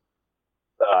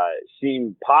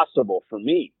seem possible for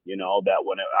me, you know, that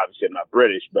when obviously I'm not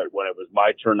British, but when it was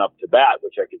my turn up to bat,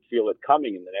 which I could feel it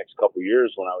coming in the next couple of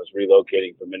years when I was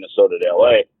relocating from Minnesota to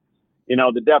LA, you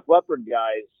know, the Def Leppard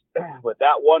guys with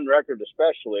that one record,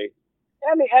 especially,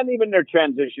 and even their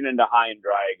transition into High and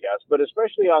Dry, I guess, but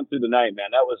especially On Through the Night,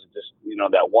 man, that was just, you know,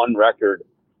 that one record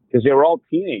because they were all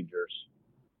teenagers.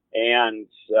 And,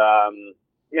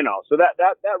 you know, so that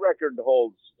record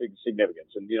holds big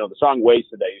significance. And, you know, the song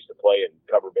Wasted I used to play in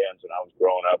cover bands when I was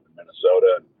growing up in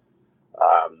Minnesota.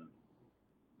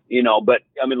 You know, but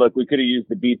I mean, look, we could have used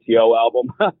the BTO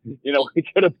album. You know, we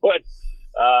could have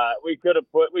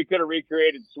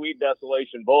recreated Sweet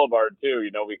Desolation Boulevard too.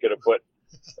 You know, we could have put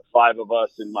the five of us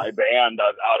in my band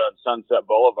out on Sunset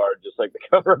Boulevard, just like the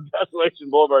cover of Desolation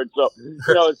Boulevard. So,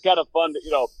 you know, it's kind of fun to,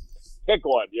 you know, pick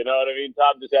one, you know what I mean?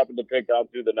 Tom just happened to pick On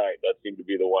Through the Night. That seemed to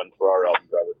be the one for our album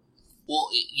cover. Well,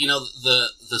 you know,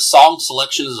 the song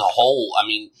selection as a whole, I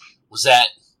mean, was that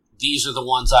these are the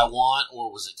ones I want,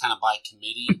 or was it kind of by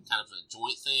committee, kind of a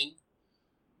joint thing?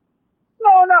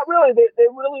 No, not really. They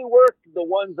really worked the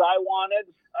ones I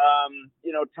wanted.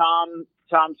 You know, Tom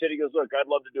said, he goes, look, I'd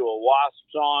love to do a Wasp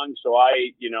song. So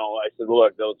I said,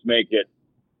 look, let's make it,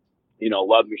 you know,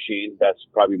 Love Machine. That's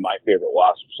probably my favorite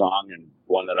Wasp song and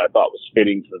one that I thought was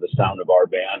fitting for the sound of our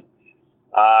band.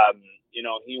 You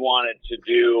know, he wanted to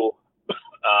do,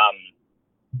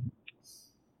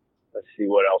 let's see,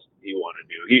 what else did he want to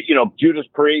do? You know, Judas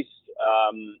Priest,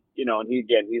 you know, and he's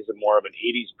more of an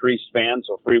 80s Priest fan.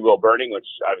 So Free Will Burning, which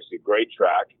is obviously a great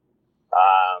track.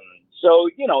 So,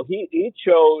 you know, he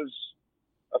chose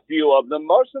a few of them.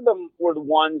 Most of them were the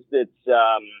ones that,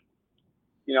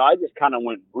 you know, I just kind of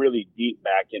went really deep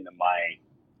back into my,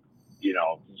 you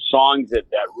know, songs that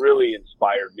really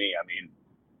inspired me. I mean,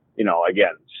 you know,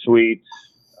 again, Sweet,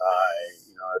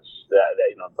 you know, it's that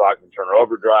you know, Bachman Turner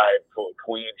Overdrive,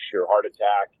 Queen, Sheer Heart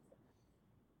Attack,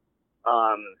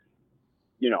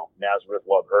 you know, Nazareth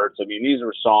Love Hurts. I mean, these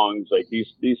were songs like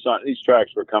these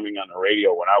tracks were coming on the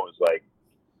radio when I was like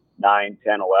 9,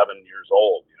 10, 11 years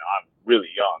old. You know, I'm really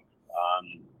young.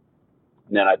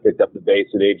 And then I picked up the bass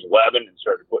at age 11 and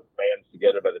started putting bands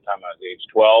together by the time I was age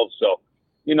 12. So,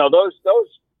 you know, those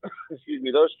excuse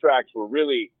me, those tracks were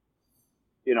really,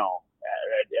 you know,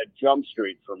 at Jump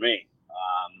Street for me.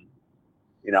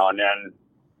 You know, and then,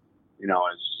 you know,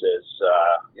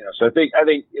 you know, so I think,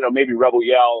 you know, maybe Rebel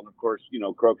Yell and of course, you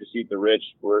know, Crocus Eat the Rich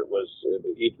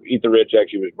Eat the Rich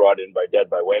actually was brought in by Dead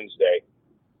by Wednesday.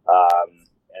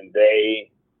 And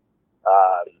they,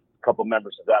 a couple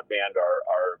members of that band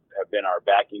have been our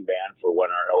backing band for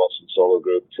when our Ellefson solo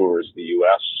group tours the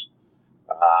U.S.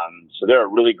 So they're a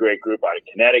really great group out of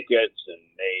Connecticut, and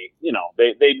they, you know,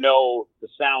 they know the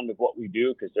sound of what we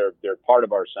do because they're part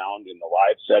of our sound in the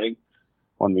live setting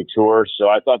when we tour. So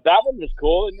I thought that one was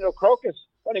cool. And, you know, Crocus,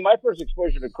 funny, my first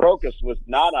exposure to Crocus was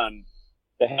not on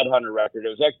the Headhunter record. It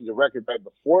was actually the record right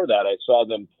before that. I saw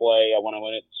them play when I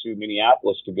went to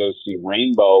Minneapolis to go see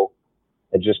Rainbow.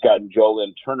 Had just gotten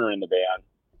Jolyn Turner in the band,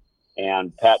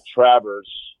 and Pat Travers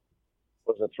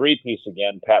was a three-piece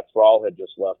again. Pat Thrall had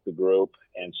just left the group,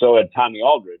 and so had Tommy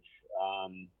Aldridge.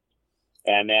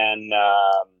 And then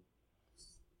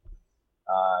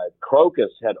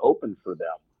Crocus had opened for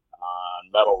them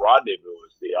on Metal Rendezvous,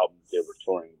 was the album they were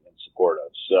touring in support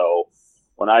of. So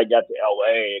when I got to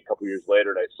LA a couple years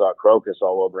later and I saw Crocus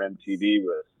all over MTV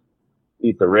with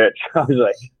Eat the Rich, I was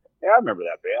like, yeah, I remember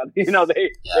that band.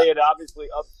 They had obviously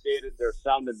updated their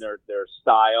sound and their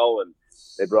style, and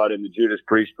they brought in the Judas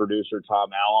Priest producer,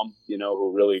 Tom Allom,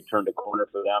 who really turned a corner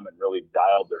for them and really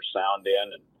dialed their sound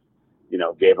in and,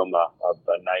 gave them a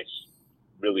nice,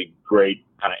 really great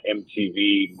kind of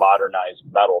MTV modernized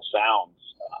metal sounds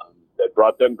that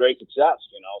brought them great success,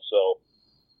 so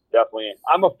definitely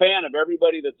I'm a fan of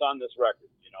everybody that's on this record,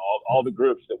 all the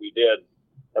groups that we did,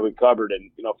 that we covered.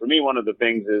 And, for me, one of the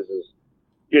things is,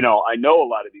 I know a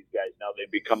lot of these guys now.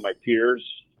 They've become my peers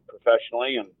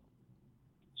professionally. And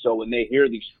so when they hear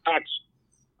these tracks,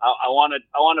 I want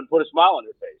to put a smile on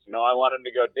their face. I want them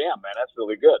to go, damn, man, that's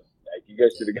really good. Like, you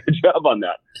guys did a good job on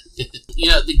that.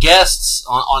 The guests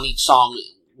on each song,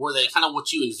 were they kind of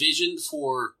what you envisioned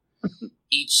for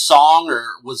each song,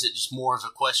 or was it just more of a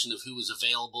question of who was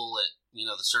available at,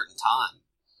 the certain time?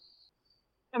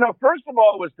 First of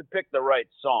all, it was to pick the right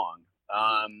song.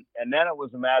 And then it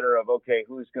was a matter of, okay,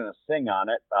 who's going to sing on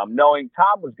it? Knowing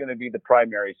Tom was going to be the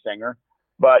primary singer,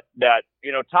 but that,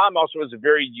 Tom also has a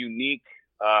very unique,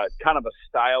 kind of a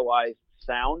stylized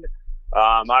sound.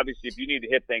 Obviously, if you need to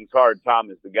hit things hard, Tom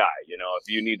is the guy. If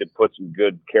you need to put some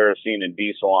good kerosene and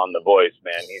diesel on the voice,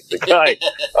 man, he's the guy.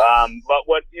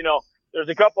 But there's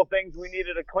a couple things we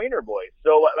needed a cleaner voice.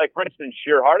 So, like, for instance,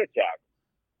 Sheer Heart Attack.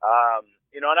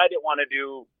 And I didn't want to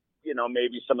do,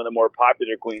 maybe some of the more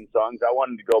popular Queen songs. I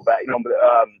wanted to go back, A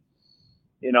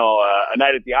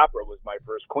Night at the Opera was my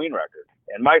first Queen record.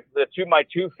 And my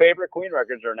two favorite Queen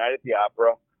records are Night at the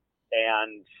Opera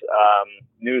and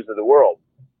News of the World.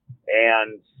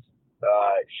 And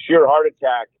Sheer Heart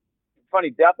Attack, funny,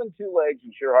 Death on Two Legs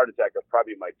and Sheer Heart Attack are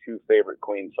probably my two favorite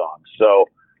Queen songs. So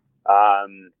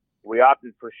we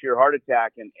opted for Sheer Heart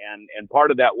Attack, and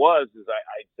part of that was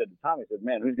I said to Tom, I said,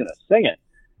 man, who's going to sing it?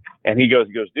 And he goes,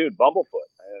 dude, Bumblefoot.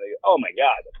 And I go, oh my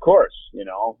God, of course,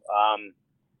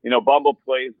 Bumble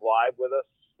plays live with us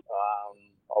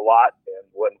a lot, and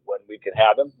when we can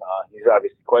have him, he's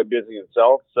obviously quite busy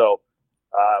himself. So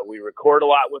we record a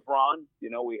lot with Ron.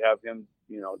 We have him,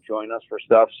 join us for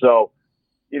stuff. So,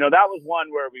 that was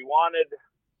one where we wanted.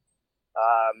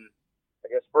 I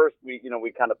guess first we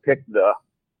kind of picked the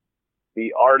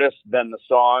artist, then the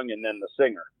song, and then the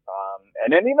singer.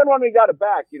 And then even when we got it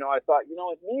back, I thought,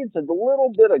 it needs a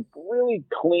little bit of really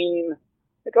clean,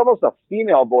 like almost a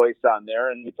female voice on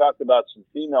there. And we talked about some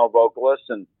female vocalists,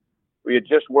 and we had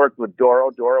just worked with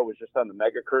Doro. Doro was just on the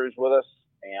Mega Cruise with us.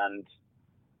 And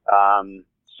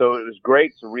so it was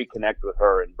great to reconnect with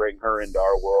her and bring her into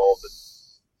our world.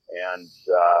 And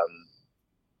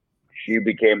she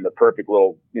became the perfect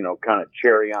little, kind of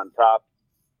cherry on top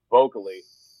vocally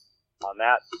on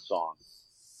that song.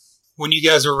 When you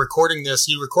guys were recording this,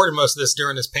 you recorded most of this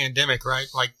during this pandemic, right?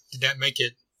 Like, did that make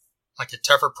it like a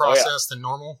tougher process than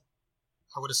normal?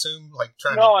 I would assume, like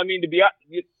trying. No, I mean to be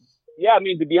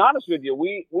honest with you,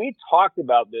 we talked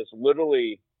about this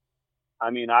literally.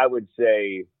 I mean, I would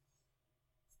say,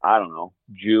 I don't know,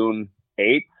 June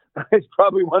 8th is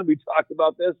probably when we talked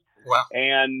about this. Wow.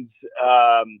 And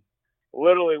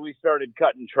literally, we started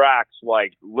cutting tracks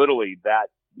like literally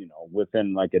that.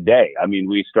 Within like a day. I mean,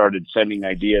 we started sending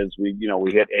ideas. We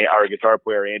hit our guitar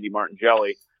player, Andy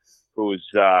Martingelli, who's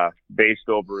based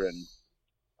over in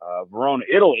Verona,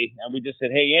 Italy. And we just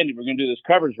said, hey, Andy, we're going to do this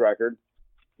covers record.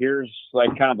 Here's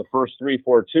like kind of the first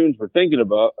 3-4 tunes we're thinking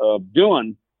about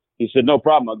doing. He said, no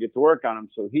problem. I'll get to work on them.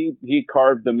 So he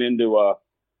carved them into a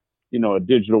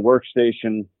digital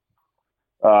workstation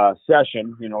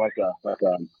session,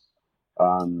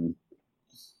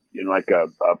 like a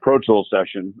Pro Tool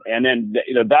session. And then,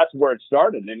 that's where it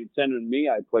started. And he'd send it to me.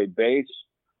 I played bass.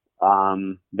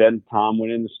 Then Tom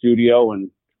went in the studio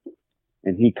and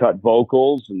he cut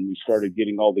vocals, and we started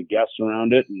getting all the guests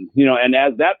around it. And, and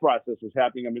as that process was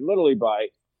happening, I mean, literally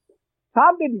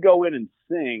Tom didn't go in and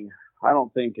sing, I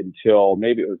don't think, until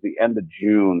maybe it was the end of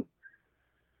June,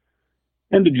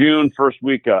 first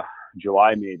week of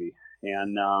July, maybe.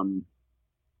 And,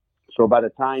 so by the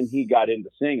time he got into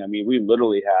sing, I mean, we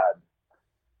literally had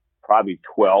probably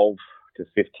 12 to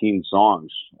 15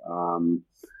 songs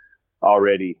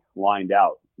already lined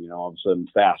out. All of a sudden,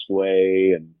 Fast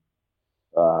Way, and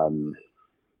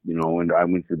and I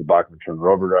went through the Bachman Turner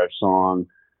Overdrive song.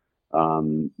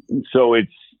 So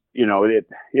it's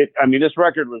I mean, this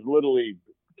record was literally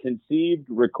conceived,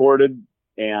 recorded,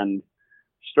 and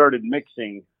started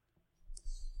mixing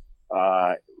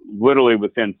literally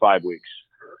within 5 weeks.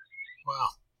 Wow.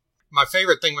 My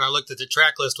favorite thing when I looked at the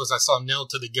track list was I saw Nailed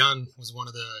to the Gun was one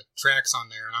of the tracks on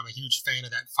there, and I'm a huge fan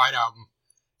of that Fight album.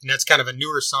 And that's kind of a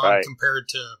newer song compared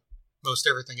to most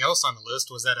everything else on the list.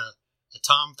 Was that a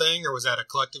Tom thing, or was that a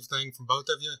collective thing from both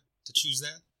of you to choose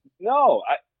that? No,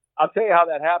 I'll tell you how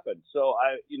that happened. So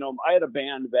I had a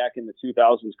band back in the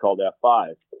 2000s called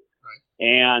F5,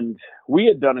 and we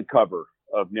had done a cover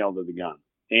of Nailed to the Gun.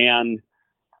 And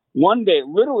one day,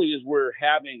 literally as we're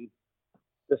having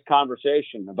this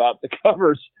conversation about the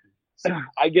covers,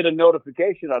 I get a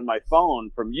notification on my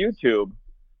phone from YouTube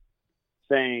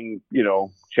saying,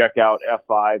 check out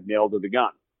F5 Nailed to the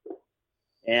Gun.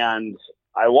 And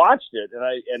I watched it,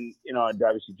 and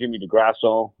obviously Jimmy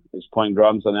DeGrasso is playing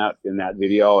drums on that in that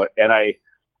video, and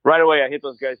right away I hit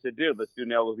those guys and said, dude, let's do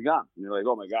Nailed to the Gun. And they're like,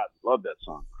 oh my God, love that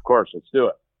song. Of course, let's do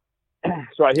it.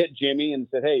 So I hit Jimmy and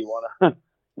said, hey, you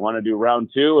want to do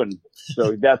round two? And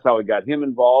so that's how we got him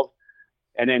involved.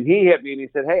 And then he hit me and he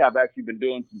said, hey, I've actually been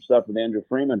doing some stuff with Andrew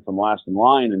Freeman from Last in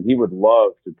Line, and he would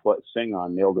love to sing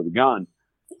on Nailed to the Gun.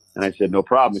 And I said, no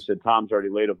problem. He said, Tom's already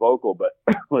laid a vocal, but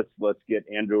let's get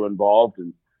Andrew involved.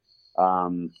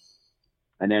 And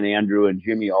then Andrew and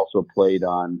Jimmy also played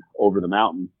on Over the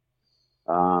Mountain,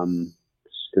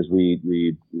 because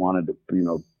we wanted to,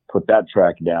 put that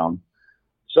track down.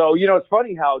 So, it's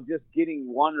funny how just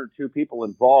getting one or two people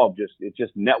involved, it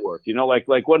just networked,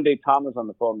 like one day Tom was on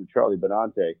the phone with Charlie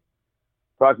Benante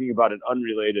talking about an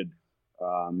unrelated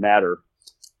matter.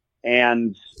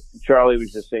 And Charlie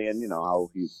was just saying, how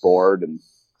he's bored and,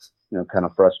 kind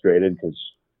of frustrated because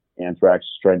Anthrax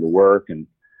is trying to work. And,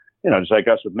 just like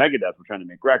us with Megadeth, we're trying to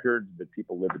make records, but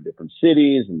people live in different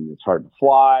cities and it's hard to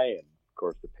fly. And of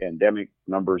course the pandemic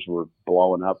numbers were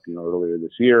blowing up, earlier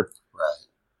this year. Right.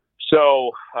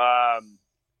 So,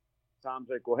 Tom's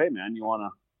like, well, hey man, you want to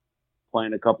play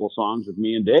in a couple of songs with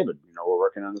me and David? We're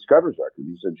working on this covers record.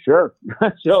 He said, sure.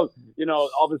 So,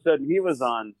 all of a sudden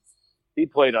he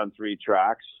played on 3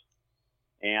 tracks,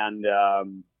 and,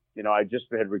 I just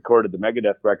had recorded the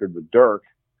Megadeth record with Dirk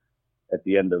at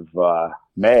the end of,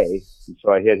 May. And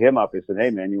so I hit him up. I said,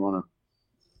 hey man, you want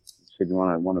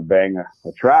to bang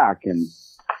a track? And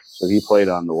so he played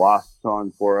on the Lost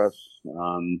song for us.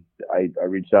 I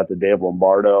reached out to Dave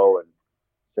Lombardo and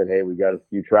said, hey, we got a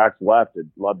few tracks left. I'd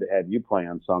love to have you play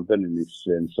on something.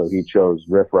 And so he chose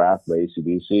Riff Raff by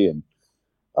AC/DC. And,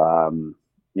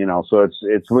 so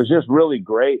it was just really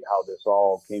great how this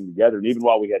all came together. And even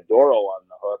while we had Doro on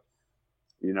the hook,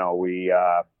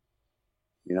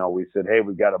 we said, hey,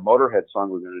 we got a Motorhead song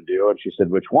we're going to do. And she said,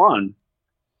 which one?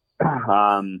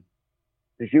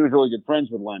 She was really good friends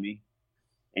with Lemmy.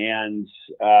 And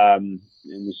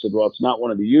we said, well, it's not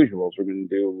one of the usuals. We're going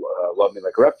to do Love Me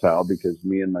Like a Reptile, because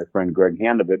me and my friend Greg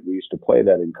Handovit, we used to play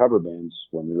that in cover bands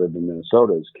when we lived in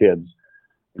Minnesota as kids.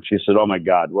 And she said, oh my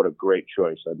God, what a great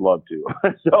choice. I'd love to.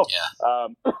 So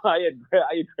I had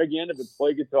Greg Handovit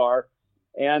play guitar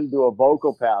and do a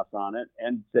vocal pass on it,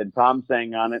 and said Tom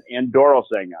sang on it and Doro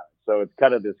sang on it. So it's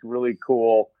kind of this really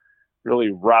cool,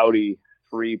 really rowdy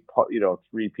three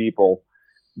people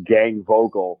gang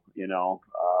vocal,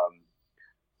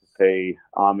 pay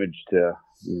homage to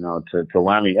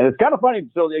Lemmy. And it's kind of funny.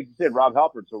 So like you said, Rob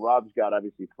Halpert. So Rob's got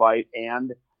obviously Fight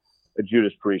and a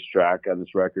Judas Priest track on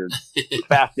this record.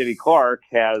 Fast Eddie Clark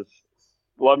has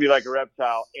Love Me Like a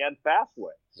Reptile and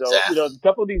Fastway. So, a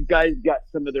couple of these guys got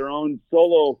some of their own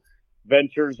solo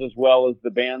ventures as well as the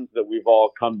bands that we've all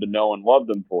come to know and love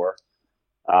them for.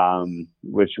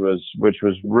 Which was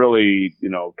really,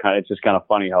 it's just kind of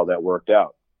funny how that worked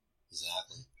out.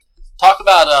 Exactly. Talk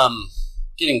about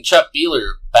getting Chuck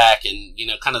Beeler back and,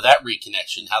 kind of that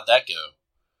reconnection. How'd that go?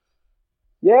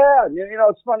 Yeah,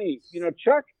 it's funny.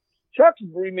 Chuck's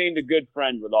remained a good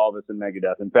friend with all of us in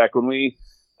Megadeth. In fact, when we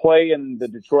play in the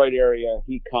Detroit area,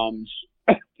 he comes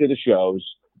to the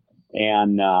shows,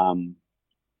 and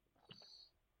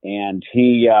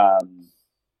he,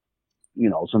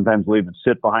 sometimes we'll even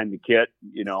sit behind the kit,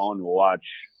 and we'll watch,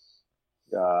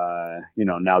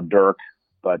 now Dirk,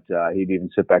 but he'd even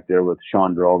sit back there with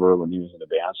Sean Drover when he was in the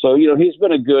band. So, he's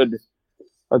been a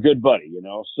good buddy,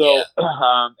 so,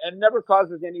 and never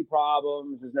causes any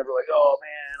problems. He's never like, oh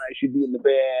man, I should be in the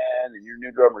band and your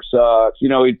new drummer sucks,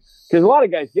 because a lot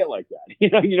of guys get like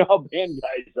that, you know how band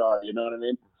guys are, you know what I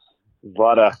mean? There's a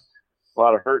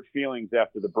lot of hurt feelings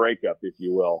after the breakup, if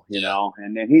you will,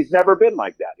 and then he's never been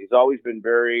like that. He's always been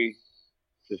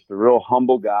just a real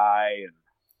humble guy, and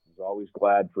was always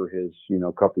glad for his,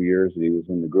 couple years that he was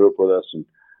in the group with us.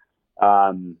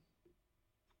 And,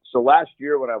 so last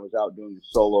year when I was out doing a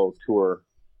solo tour,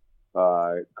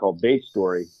 called Bass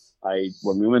Story,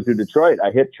 when we went through Detroit,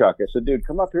 I hit Chuck. I said, dude,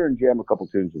 come up here and jam a couple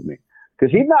tunes with me. Cause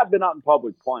he'd not been out in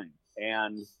public playing.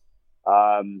 And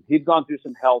He'd gone through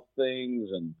some health things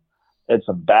and had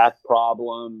some back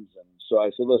problems. And so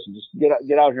I said, listen, just get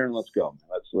out here and let's go.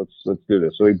 Let's do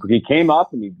this. So he came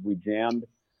up and we jammed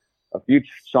a few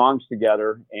songs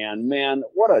together, and man,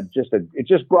 it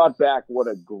just brought back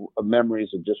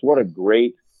memories of just what a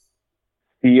great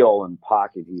feel and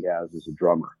pocket he has as a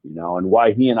drummer, and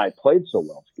why he and I played so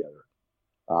well together.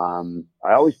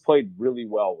 I always played really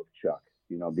well with Chuck,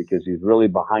 because he's really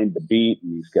behind the beat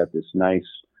and he's got this nice,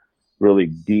 really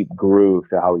deep groove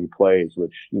to how he plays,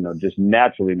 which, just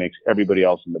naturally makes everybody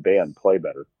else in the band play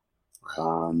better.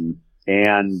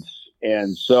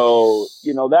 And so,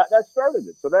 that started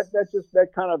it. So that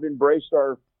kind of embraced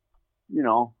our,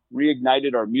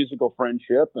 reignited our musical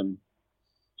friendship. And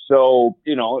so,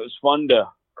 it was fun to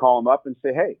call him up and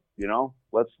say, hey,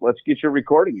 let's get you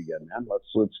recording again, man.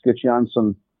 Let's get you on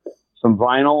some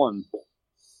vinyl and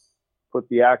put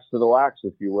the axe to the wax,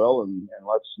 if you will. And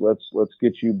let's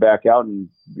get you back out and,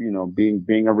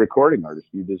 being a recording artist.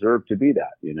 You deserve to be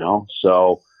that,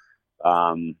 So,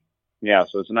 so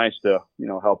it's nice to,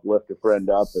 help lift a friend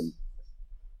up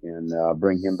and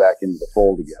bring him back into the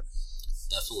fold again.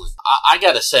 Definitely. I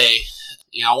gotta say,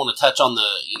 I want to touch on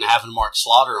the, having Mark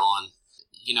Slaughter on.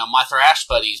 My thrash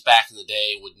buddies back in the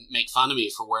day would make fun of me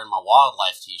for wearing my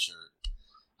Wildlife t-shirt.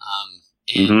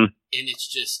 And it's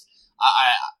just,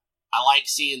 I like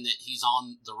seeing that he's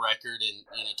on the record and,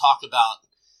 talk about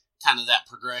kind of that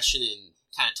progression and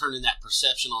kind of turning that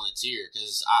perception on its ear,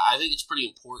 because I think it's pretty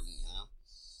important,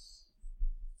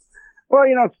 Well,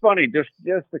 it's funny. Just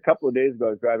a couple of days ago,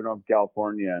 I was driving home to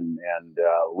California and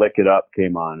Lick It Up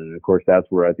came on. And of course, that's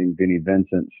where I think Vinnie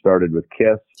Vincent started with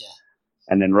Kiss. Yeah.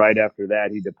 And then right after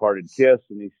that, he departed Kiss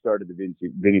and he started the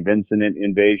Vinnie Vincent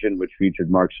Invasion, which featured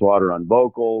Mark Slaughter on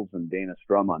vocals and Dana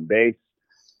Strum on bass.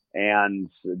 And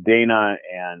Dana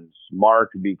and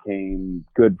Mark became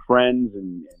good friends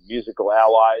and musical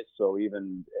allies. So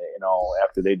even,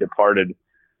 after they departed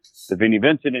the Vinnie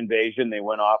Vincent Invasion, they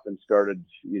went off and started,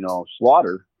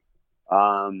 Slaughter.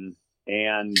 And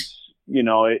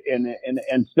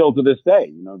still to this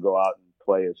day, go out and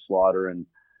play as Slaughter and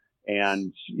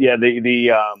yeah,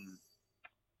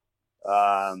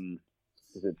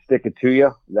 is it Stick It To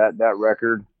You? That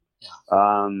record. Yeah.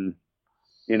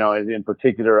 In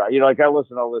particular, I'll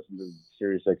listen to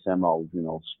Sirius XM. I'll,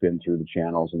 spin through the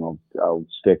channels and I'll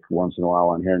stick once in a while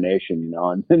on Hair Nation,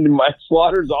 and my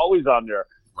Slaughter's always on there.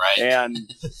 Right. And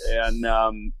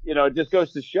it just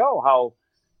goes to show how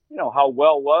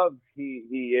well loved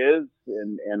he is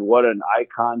and what an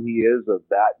icon he is of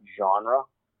that genre.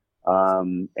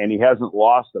 And he hasn't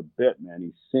lost a bit, man.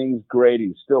 He sings great.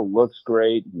 He still looks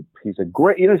great. He's a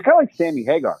great, he's kind of like Sammy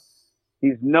Hagar.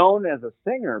 He's known as a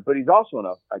singer, but he's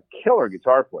also a killer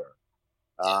guitar player.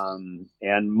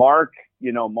 And Mark,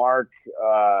 he's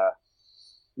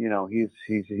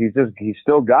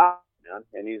still got it, man.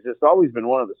 And he's just always been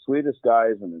one of the sweetest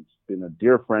guys. And it's been a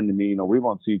dear friend to me. We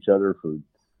won't see each other for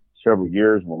several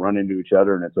years. We'll run into each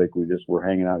other and it's like we're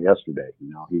hanging out yesterday.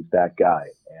 He's that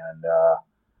guy. And,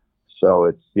 so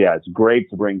it's great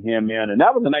to bring him in. And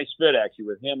that was a nice fit actually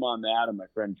with him on that and my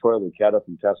friend Troy Lucetta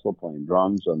from Tesla playing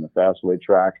drums on the Fastway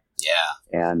track.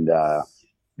 Yeah. And,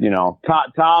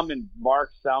 Tom and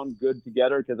Mark sound good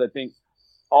together because I think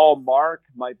all Mark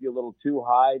might be a little too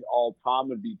high. All Tom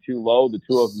would be too low. The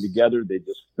two of them together, they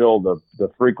just fill the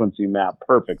frequency map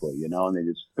perfectly, and they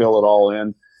just fill it all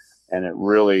in. And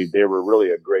they were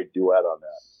really a great duet on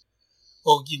that.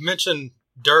 Well, you mentioned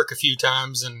Dirk a few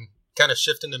times and kind of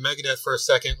shifting to Megadeth for a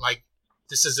second. Like,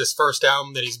 this is his first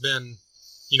album that he's been,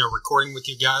 recording with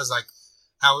you guys. Like,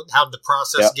 how did the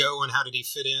process go and how did he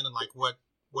fit in? And like, what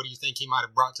do you think he might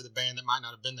have brought to the band that might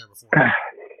not have been there before?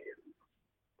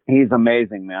 He's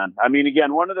amazing, man. I mean,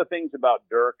 again, one of the things about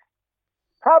Dirk,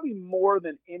 probably more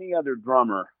than any other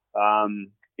drummer,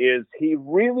 is he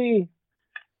really,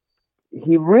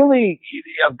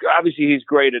 obviously he's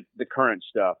great at the current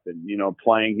stuff and,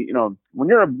 playing,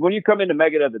 when you come into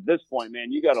Megadeth at this point,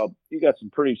 man, you got some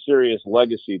pretty serious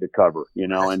legacy to cover,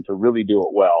 and to really do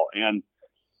it well. And,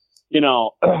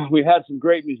 we've had some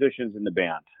great musicians in the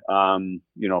band,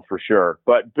 for sure.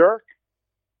 But Dirk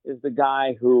is the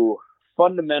guy who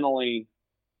fundamentally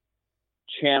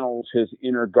channels his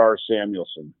inner Gar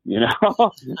Samuelson, and,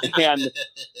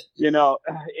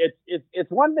 it's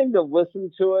one thing to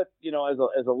listen to it,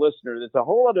 as a listener. It's a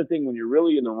whole other thing when you're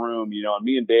really in the room, and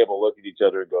me and Dave will look at each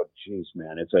other and go, geez,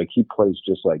 man, it's like he plays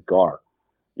just like Gar,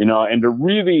 and to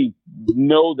really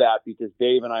know that because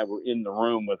Dave and I were in the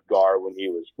room with Gar when he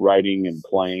was writing and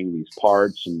playing these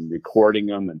parts and recording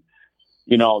them. And,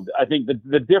 I think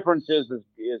the difference is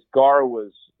Gar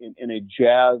was in a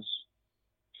jazz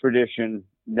tradition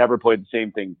never played the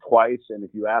same thing twice. And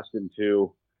if you asked him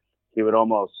to, he would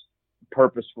almost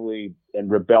purposefully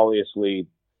and rebelliously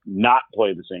not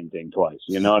play the same thing twice.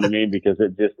 You know what I mean? Because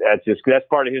that's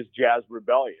part of his jazz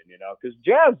rebellion, because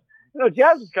jazz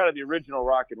is kind of the original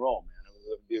rock and roll, man.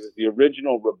 It was the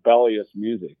original rebellious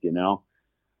music,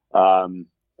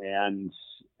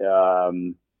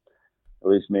 at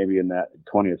least maybe in that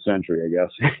 20th century, I guess.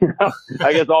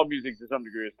 I guess all music to some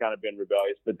degree has kind of been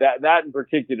rebellious, but that in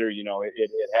particular,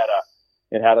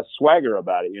 it had a swagger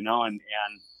about it, and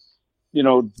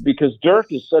because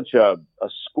Dirk is such a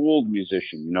schooled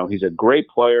musician, he's a great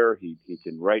player. He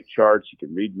can write charts. He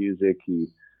can read music. He's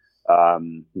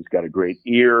got a great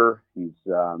ear. He's,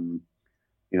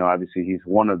 obviously he's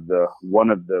one of the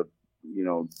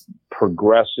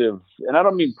progressive, and I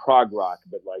don't mean prog rock,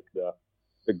 but like the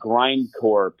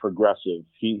grindcore progressive.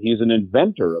 He's an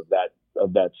inventor of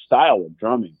that style of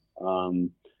drumming,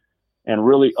 and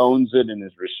really owns it and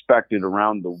is respected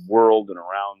around the world and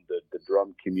around the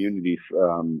drum community,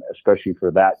 especially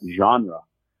for that genre,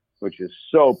 which is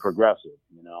so progressive,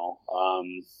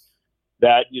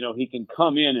 that, he can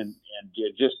come in and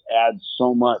just add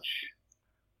so much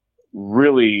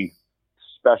really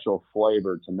special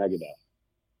flavor to Megadeth.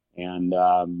 And,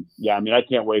 I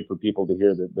can't wait for people to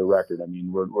hear the record. I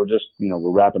mean, we're just,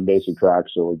 we're rapping basic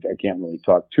tracks, so I can't really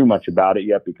talk too much about it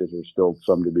yet because there's still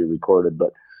some to be recorded,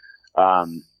 but,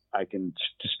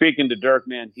 speaking to Dirk,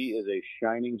 man, he is a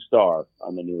shining star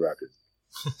on the new record.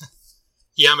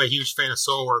 Yeah, I'm a huge fan of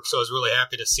Soilwork, so I was really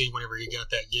happy to see whenever you got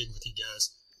that gig with you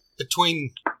guys.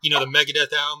 Between, the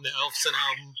Megadeth album, the Ellefson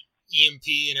album, EMP,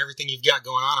 and everything you've got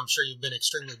going on, I'm sure you've been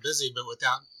extremely busy, but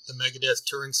without the Megadeth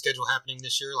touring schedule happening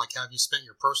this year, how have you spent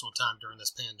your personal time during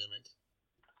this pandemic?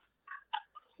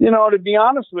 To be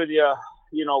honest with you,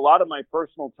 a lot of my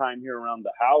personal time here around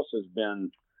the house has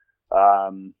been,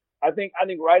 I think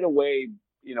right away,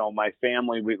 my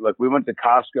family, we went to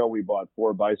Costco, we bought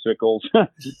 4 bicycles.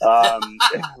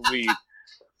 We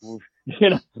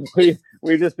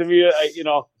just,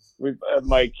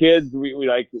 my kids,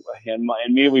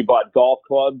 and me, we bought golf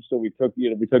clubs. So we took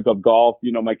up golf.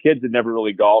 My kids had never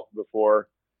really golfed before.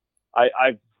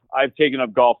 I've taken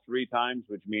up golf 3 times,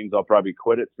 which means I'll probably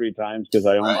quit it 3 times because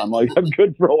I'm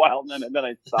good for a while and then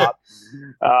I stop.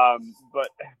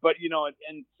 But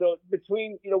and so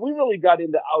between, we really got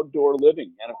into outdoor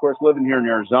living, and of course living here in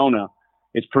Arizona,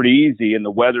 it's pretty easy, and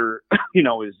the weather,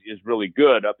 is really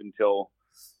good up until,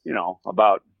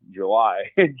 about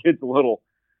July. It gets a little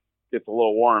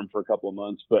warm for a couple of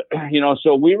months, but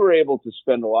so we were able to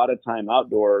spend a lot of time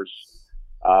outdoors,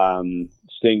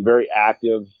 staying very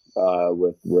active,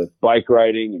 with bike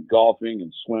riding and golfing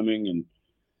and swimming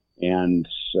and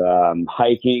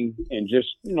hiking and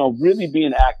just, really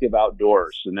being active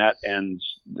outdoors. And that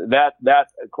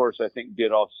of course, I think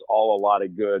did us all a lot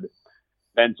of good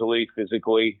mentally,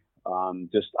 physically,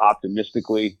 just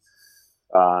optimistically,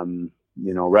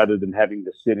 rather than having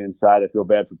to sit inside. I feel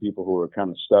bad for people who are kind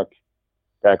of stuck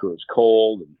back where it's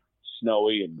cold and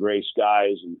snowy and gray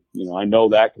skies. And, I know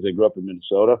that because I grew up in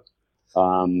Minnesota.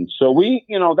 So we,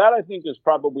 that I think is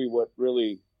probably what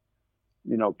really,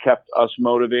 kept us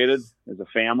motivated as a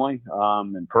family,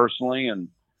 and personally. And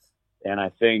I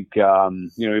think,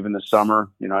 even this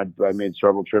summer, I made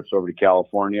several trips over to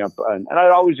California, and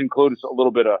I'd always include a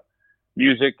little bit of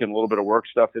music and a little bit of work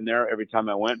stuff in there every time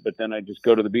I went, but then I just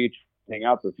go to the beach, hang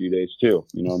out for a few days too,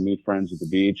 meet friends at the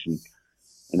beach.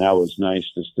 And that was nice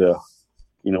just to,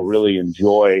 really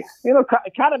enjoy,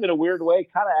 kind of in a weird way,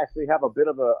 kind of actually have a bit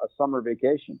of a summer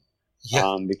vacation.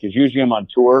 Yeah. Because usually I'm on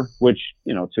tour, which,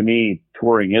 to me,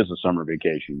 touring is a summer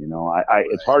vacation.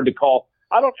 It's hard to call,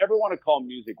 I don't ever want to call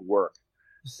music work,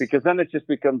 because then it just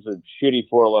becomes a shitty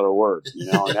 4-letter word,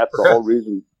 and that's the whole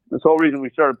reason. That's the whole reason we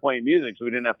started playing music, so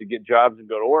we didn't have to get jobs and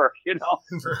go to work,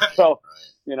 Right. So,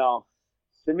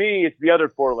 to me, it's the other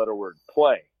 4-letter word,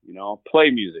 play, play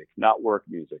music, not work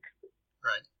music.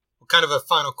 Right. Well, kind of a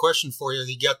final question for you.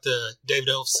 You got the David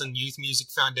Ellefson Youth Music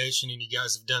Foundation, and you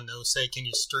guys have done those. Can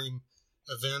you stream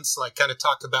events? Kind of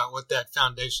talk about what that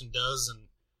foundation does and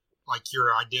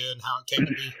your idea and how it came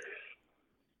to be.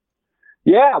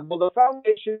 Yeah, well, the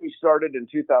foundation we started in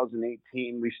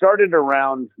 2018. We started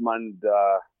around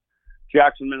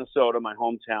Jackson, Minnesota, my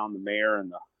hometown. The mayor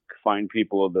and the fine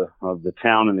people of the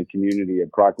town and the community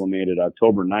had proclamated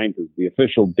October 9th as the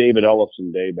official David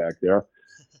Ellefson Day back there.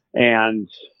 And,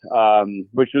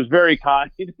 which was very kind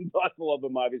and thoughtful of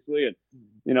him, obviously. And,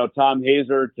 Tom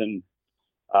Hazert and,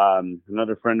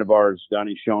 another friend of ours,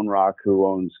 Donnie Schoenrock, who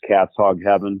owns Cat's Hog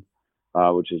Heaven,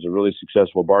 which is a really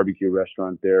successful barbecue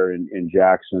restaurant there in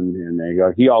Jackson. And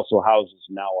he also houses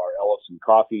now our Ellefson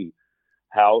Coffee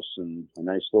house and a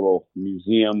nice little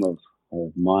museum of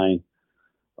my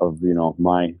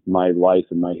life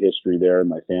and my history there and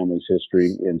my family's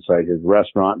history inside his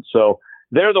restaurant. So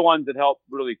they're the ones that helped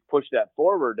really push that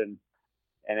forward. And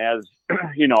as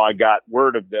I got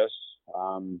word of this,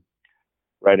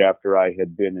 right after I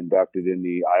had been inducted in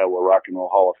the Iowa Rock and Roll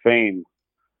Hall of Fame,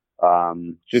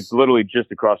 just literally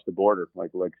just across the border,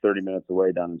 like 30 minutes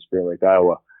away down in Spirit Lake,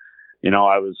 Iowa.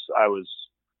 I was,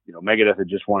 Megadeth had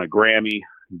just won a Grammy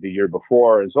the year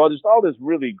before. And so just all this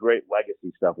really great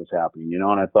legacy stuff was happening, and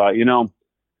I thought,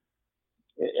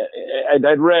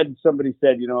 I'd read somebody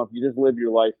said, if you just live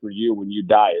your life for you, when you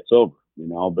die, it's over,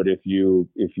 but if you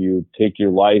take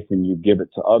your life and you give it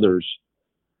to others,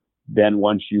 then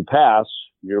once you pass,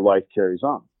 your life carries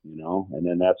on, and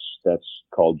then that's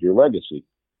called your legacy.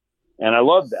 And I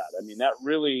love that. I mean, that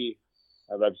really,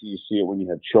 obviously you see it when you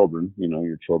have children,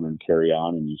 your children carry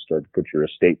on and you start to put your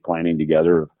estate planning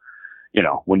together.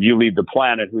 When you leave the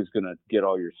planet, who's going to get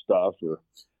all your stuff or,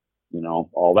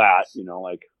 all that,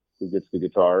 like who gets the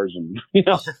guitars and,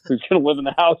 who's going to live in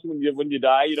the house when you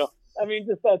die, I mean,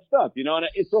 just that stuff, and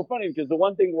it's so funny because the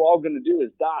one thing we're all going to do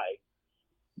is die.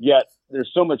 Yet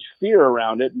there's so much fear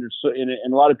around it.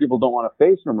 And a lot of people don't want to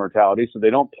face their mortality, so they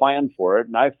don't plan for it.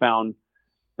 And I found,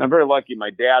 I'm very lucky. My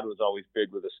dad was always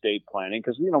big with estate planning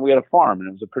because, we had a farm and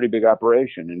it was a pretty big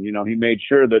operation. And, he made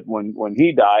sure that when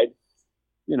he died,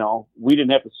 we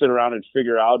didn't have to sit around and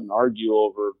figure out and argue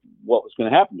over what was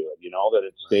going to happen to it, that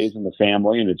it stays in the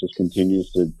family and it just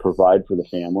continues to provide for the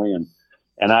family.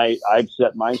 And I've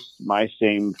set my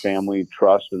same family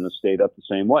trust and estate up the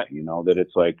same way, that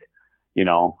it's like,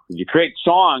 you create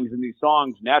songs and these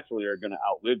songs naturally are going to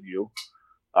outlive you.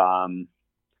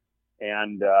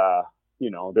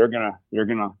 They're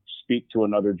going to speak to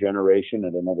another generation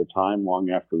at another time long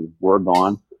after we're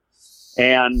gone.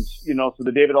 And, so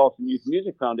the David Ellefson Youth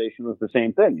Music Foundation was the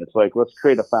same thing. It's like, let's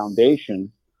create a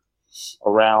foundation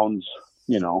around,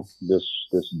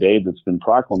 this day that's been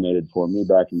proclamated for me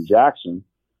back in Jackson.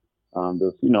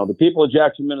 The people of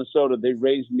Jackson, Minnesota, they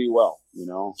raised me well.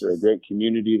 They're a great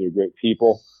community. They're great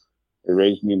people. They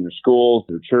raised me in their schools,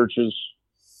 their churches.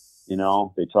 They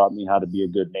taught me how to be a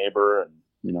good neighbor and,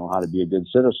 how to be a good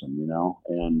citizen,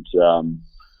 and,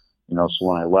 so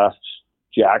when I left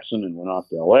Jackson and went off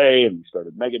to LA and we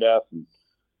started Megadeth and,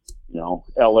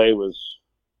 LA was,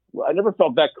 I never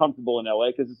felt that comfortable in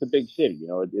LA because it's a big city.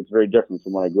 It's very different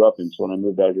from when I grew up in. So when I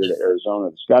moved out here to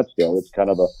Arizona, to Scottsdale, it's kind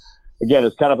of a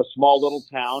small little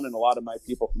town, and a lot of my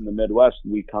people from the Midwest,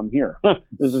 we come here.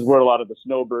 This is where a lot of the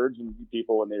snowbirds and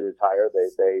people, when they retire,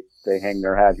 they hang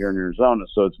their hat here in Arizona.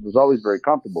 So it was always very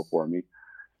comfortable for me.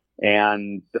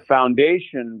 And the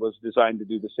foundation was designed to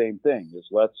do the same thing, is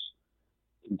let's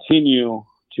continue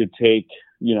to take,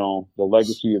 the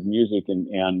legacy of music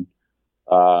and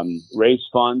raise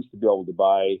funds to be able to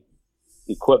buy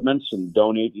equipments and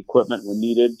donate equipment when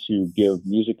needed to give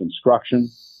music instruction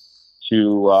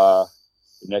to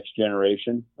the next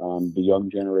generation, the young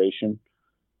generation,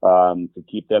 to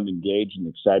keep them engaged and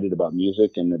excited about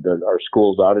music. And our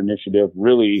Schools Out initiative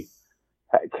really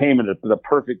came at the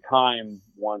perfect time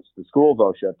once the schools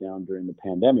all shut down during the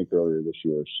pandemic earlier this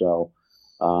year. So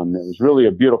it was really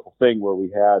a beautiful thing where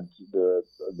we had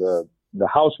the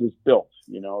house was built,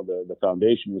 the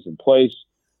foundation was in place,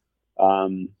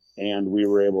 and we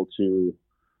were able to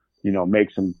make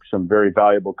some very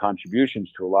valuable contributions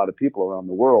to a lot of people around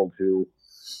the world who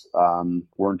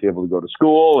weren't able to go to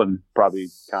school and probably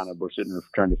kind of were sitting there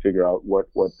trying to figure out what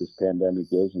this pandemic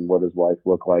is and what does life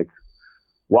look like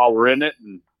while we're in it,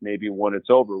 and maybe when it's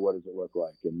over, what does it look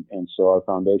like? And so our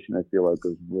foundation, I feel like,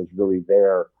 was really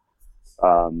there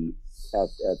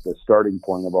at the starting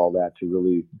point of all that to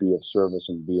really be of service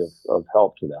and be of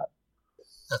help to that.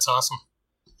 That's awesome.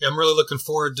 Yeah, I'm really looking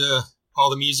forward to all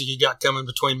the music you got coming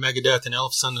between Megadeth and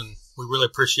Ellefson, and we really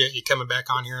appreciate you coming back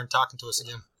on here and talking to us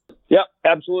again. Yep,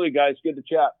 absolutely, guys. Good to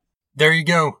chat. There you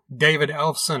go. David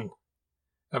Ellefson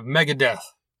of Megadeth,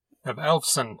 of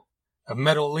Ellefson, of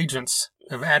Metal Allegiance,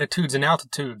 of Attitudes and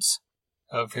Altitudes,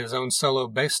 of his own solo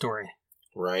bass story.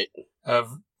 Right.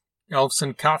 Of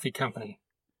Ellefson Coffee Company,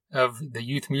 of the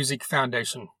Youth Music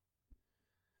Foundation,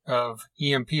 of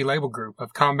EMP Label Group,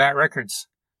 of Combat Records,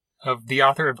 of the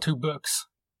author of 2 books.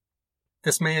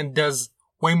 This man does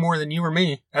way more than you or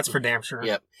me. That's for damn sure.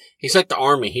 Yep. He's like the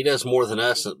Army. He does more than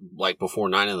us, like before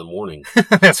 9 a.m.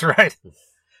 That's right.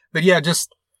 But yeah,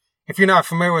 just, if you're not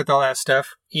familiar with all that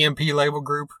stuff, EMP Label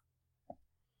Group,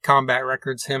 Combat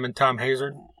Records, him and Tom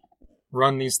Hazard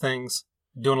run these things.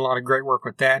 Doing a lot of great work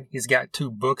with that. He's got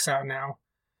 2 books out now.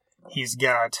 He's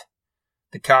got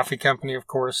the Coffee Company, of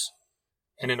course,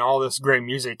 and then all this great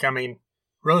music. I mean,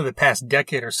 really the past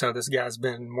decade or so, this guy's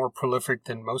been more prolific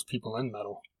than most people in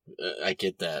metal. I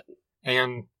get that.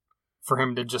 And for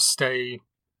him to just stay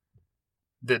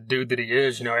the dude that he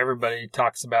is, everybody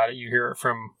talks about it. You hear it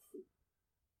from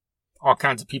all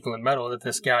kinds of people in metal that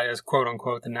this guy is, quote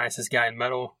unquote, the nicest guy in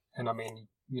metal. And I mean,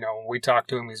 when we talk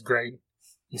to him, he's great.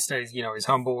 He stays, he's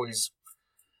humble. He's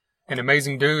an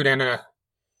amazing dude.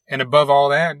 And above all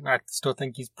that, I still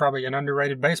think he's probably an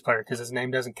underrated bass player because his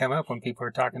name doesn't come up when people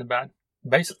are talking about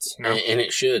bassists. And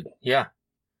it should. Yeah.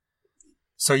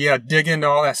 So yeah, dig into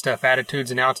all that stuff,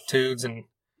 Attitudes and Altitudes and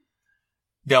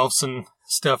the Ellefson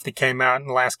stuff that came out in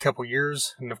the last couple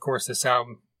years. And of course, this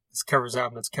covers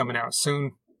album that's coming out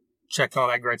soon. Check all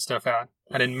that great stuff out.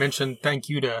 I didn't mention thank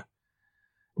you to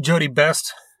Jody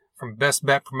Best from Best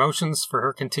Bet Promotions for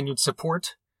her continued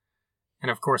support. And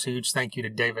of course, a huge thank you to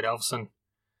David Ellefson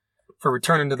for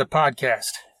returning to the podcast.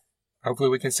 Hopefully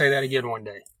we can say that again one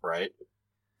day. Right.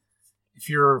 If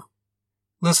you're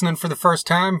listening for the first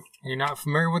time and you're not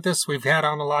familiar with this, we've had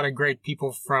on a lot of great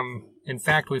people in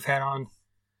fact, we've had on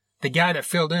the guy that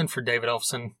filled in for David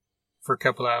Ellefson for a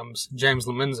couple albums, James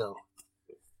Lomenzo,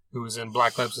 who was in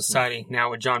Black Label Society, now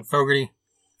with John Fogerty.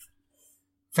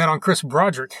 We've had on Chris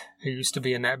Broderick, who used to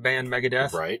be in that band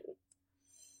Megadeth. Right.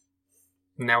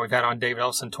 And now we've had on David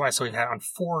Ellefson twice, so we've had on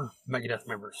 4 Megadeth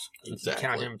members. Exactly. You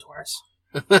count him twice.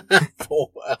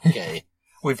 Oh, okay.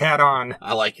 We've had on...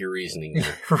 I like your reasoning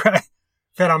there. Right.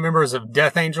 We've had on members of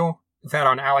Death Angel. We've had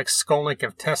on Alex Skolnick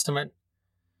of Testament.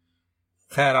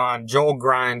 We've had on Joel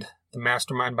Grind, the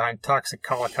mastermind behind Toxic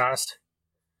Holocaust.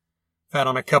 We've had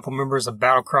on a couple members of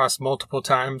Battlecross multiple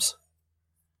times.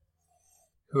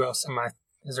 Who else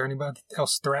is there anybody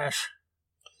else thrash?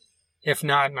 If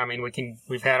not, I mean,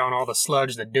 we've had on all the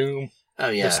sludge, the doom,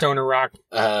 the stoner rock.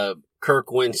 Kirk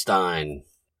Winstein,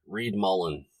 Reed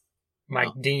Mullen.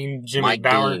 Mike Dean, Jimmy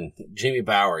Bauer. Jimmy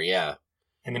Bauer, yeah.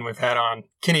 And then we've had on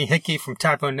Kenny Hickey from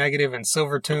Typo Negative and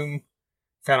Silvertomb.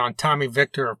 We've had on Tommy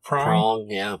Victor of Prong. Prong,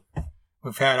 yeah.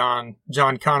 We've had on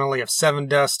John Connolly of Seven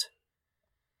Dust.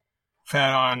 We've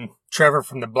had on Trevor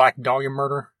from the Black Dahlia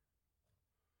Murder.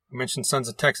 I mentioned Sons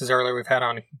of Texas earlier. We've had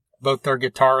on both their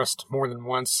guitarists more than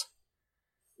once.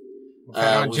 We've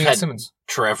had on Gene Simmons.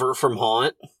 Trevor from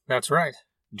Haunt. That's right.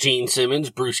 Gene Simmons,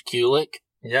 Bruce Kulick.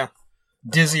 Yeah.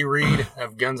 Dizzy Reed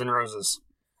of Guns N' Roses.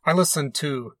 I listened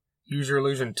to Use Your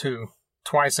Illusion 2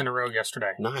 twice in a row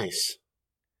yesterday. Nice.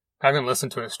 I haven't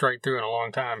listened to it straight through in a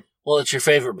long time. Well, it's your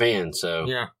favorite band, so...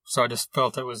 Yeah, so I just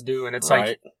felt it was due, and it's right.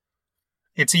 like...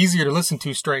 It's easier to listen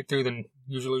to straight through than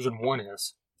Use Your Illusion 1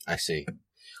 is. I see.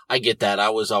 I get that.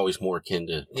 I was always more akin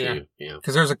to... Yeah.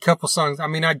 Because there's a couple songs... I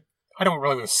mean, I don't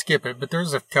really skip it, but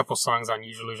there's a couple songs on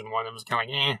Use Your Illusion 1 that was kind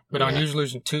of like, But on Use Your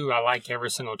Illusion 2, I like every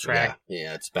single track.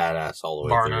 Yeah, it's badass all the way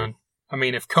bar through. None. I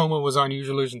mean, if Coma was on Use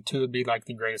Your Illusion 2, it'd be like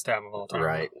the greatest album of all time.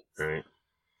 Right.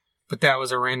 But that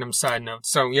was a random side note.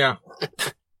 So, yeah.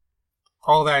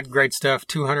 All that great stuff.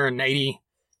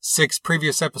 286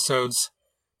 previous episodes.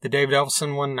 The David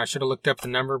Ellefson one, I should have looked up the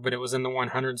number, but it was in the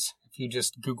 100s. If you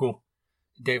just Google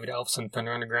David Ellefson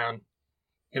Thunder Underground,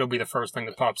 it'll be the first thing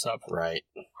that pops up. Right.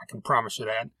 I can promise you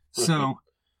that. So,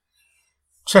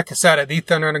 check us out at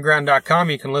thethunderunderground.com.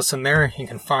 You can listen there. You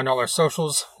can find all our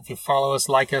socials. If you follow us,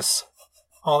 like us,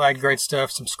 all that great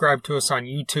stuff. Subscribe to us on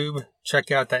YouTube.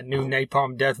 Check out that new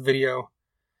Napalm Death video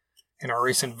and our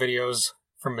recent videos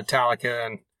from Metallica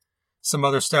and some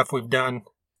other stuff we've done.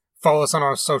 Follow us on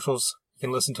our socials. You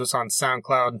can listen to us on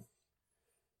SoundCloud,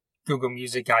 Google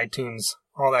Music, iTunes,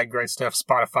 all that great stuff,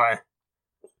 Spotify.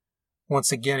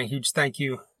 Once again, a huge thank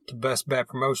you to Best Bet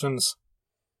Promotions,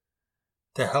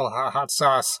 to Hell Hot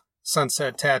Sauce,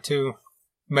 Sunset Tattoo,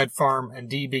 Med Farm, and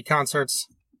DB Concerts.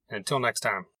 And until next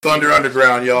time. Thunder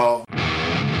Underground, y'all.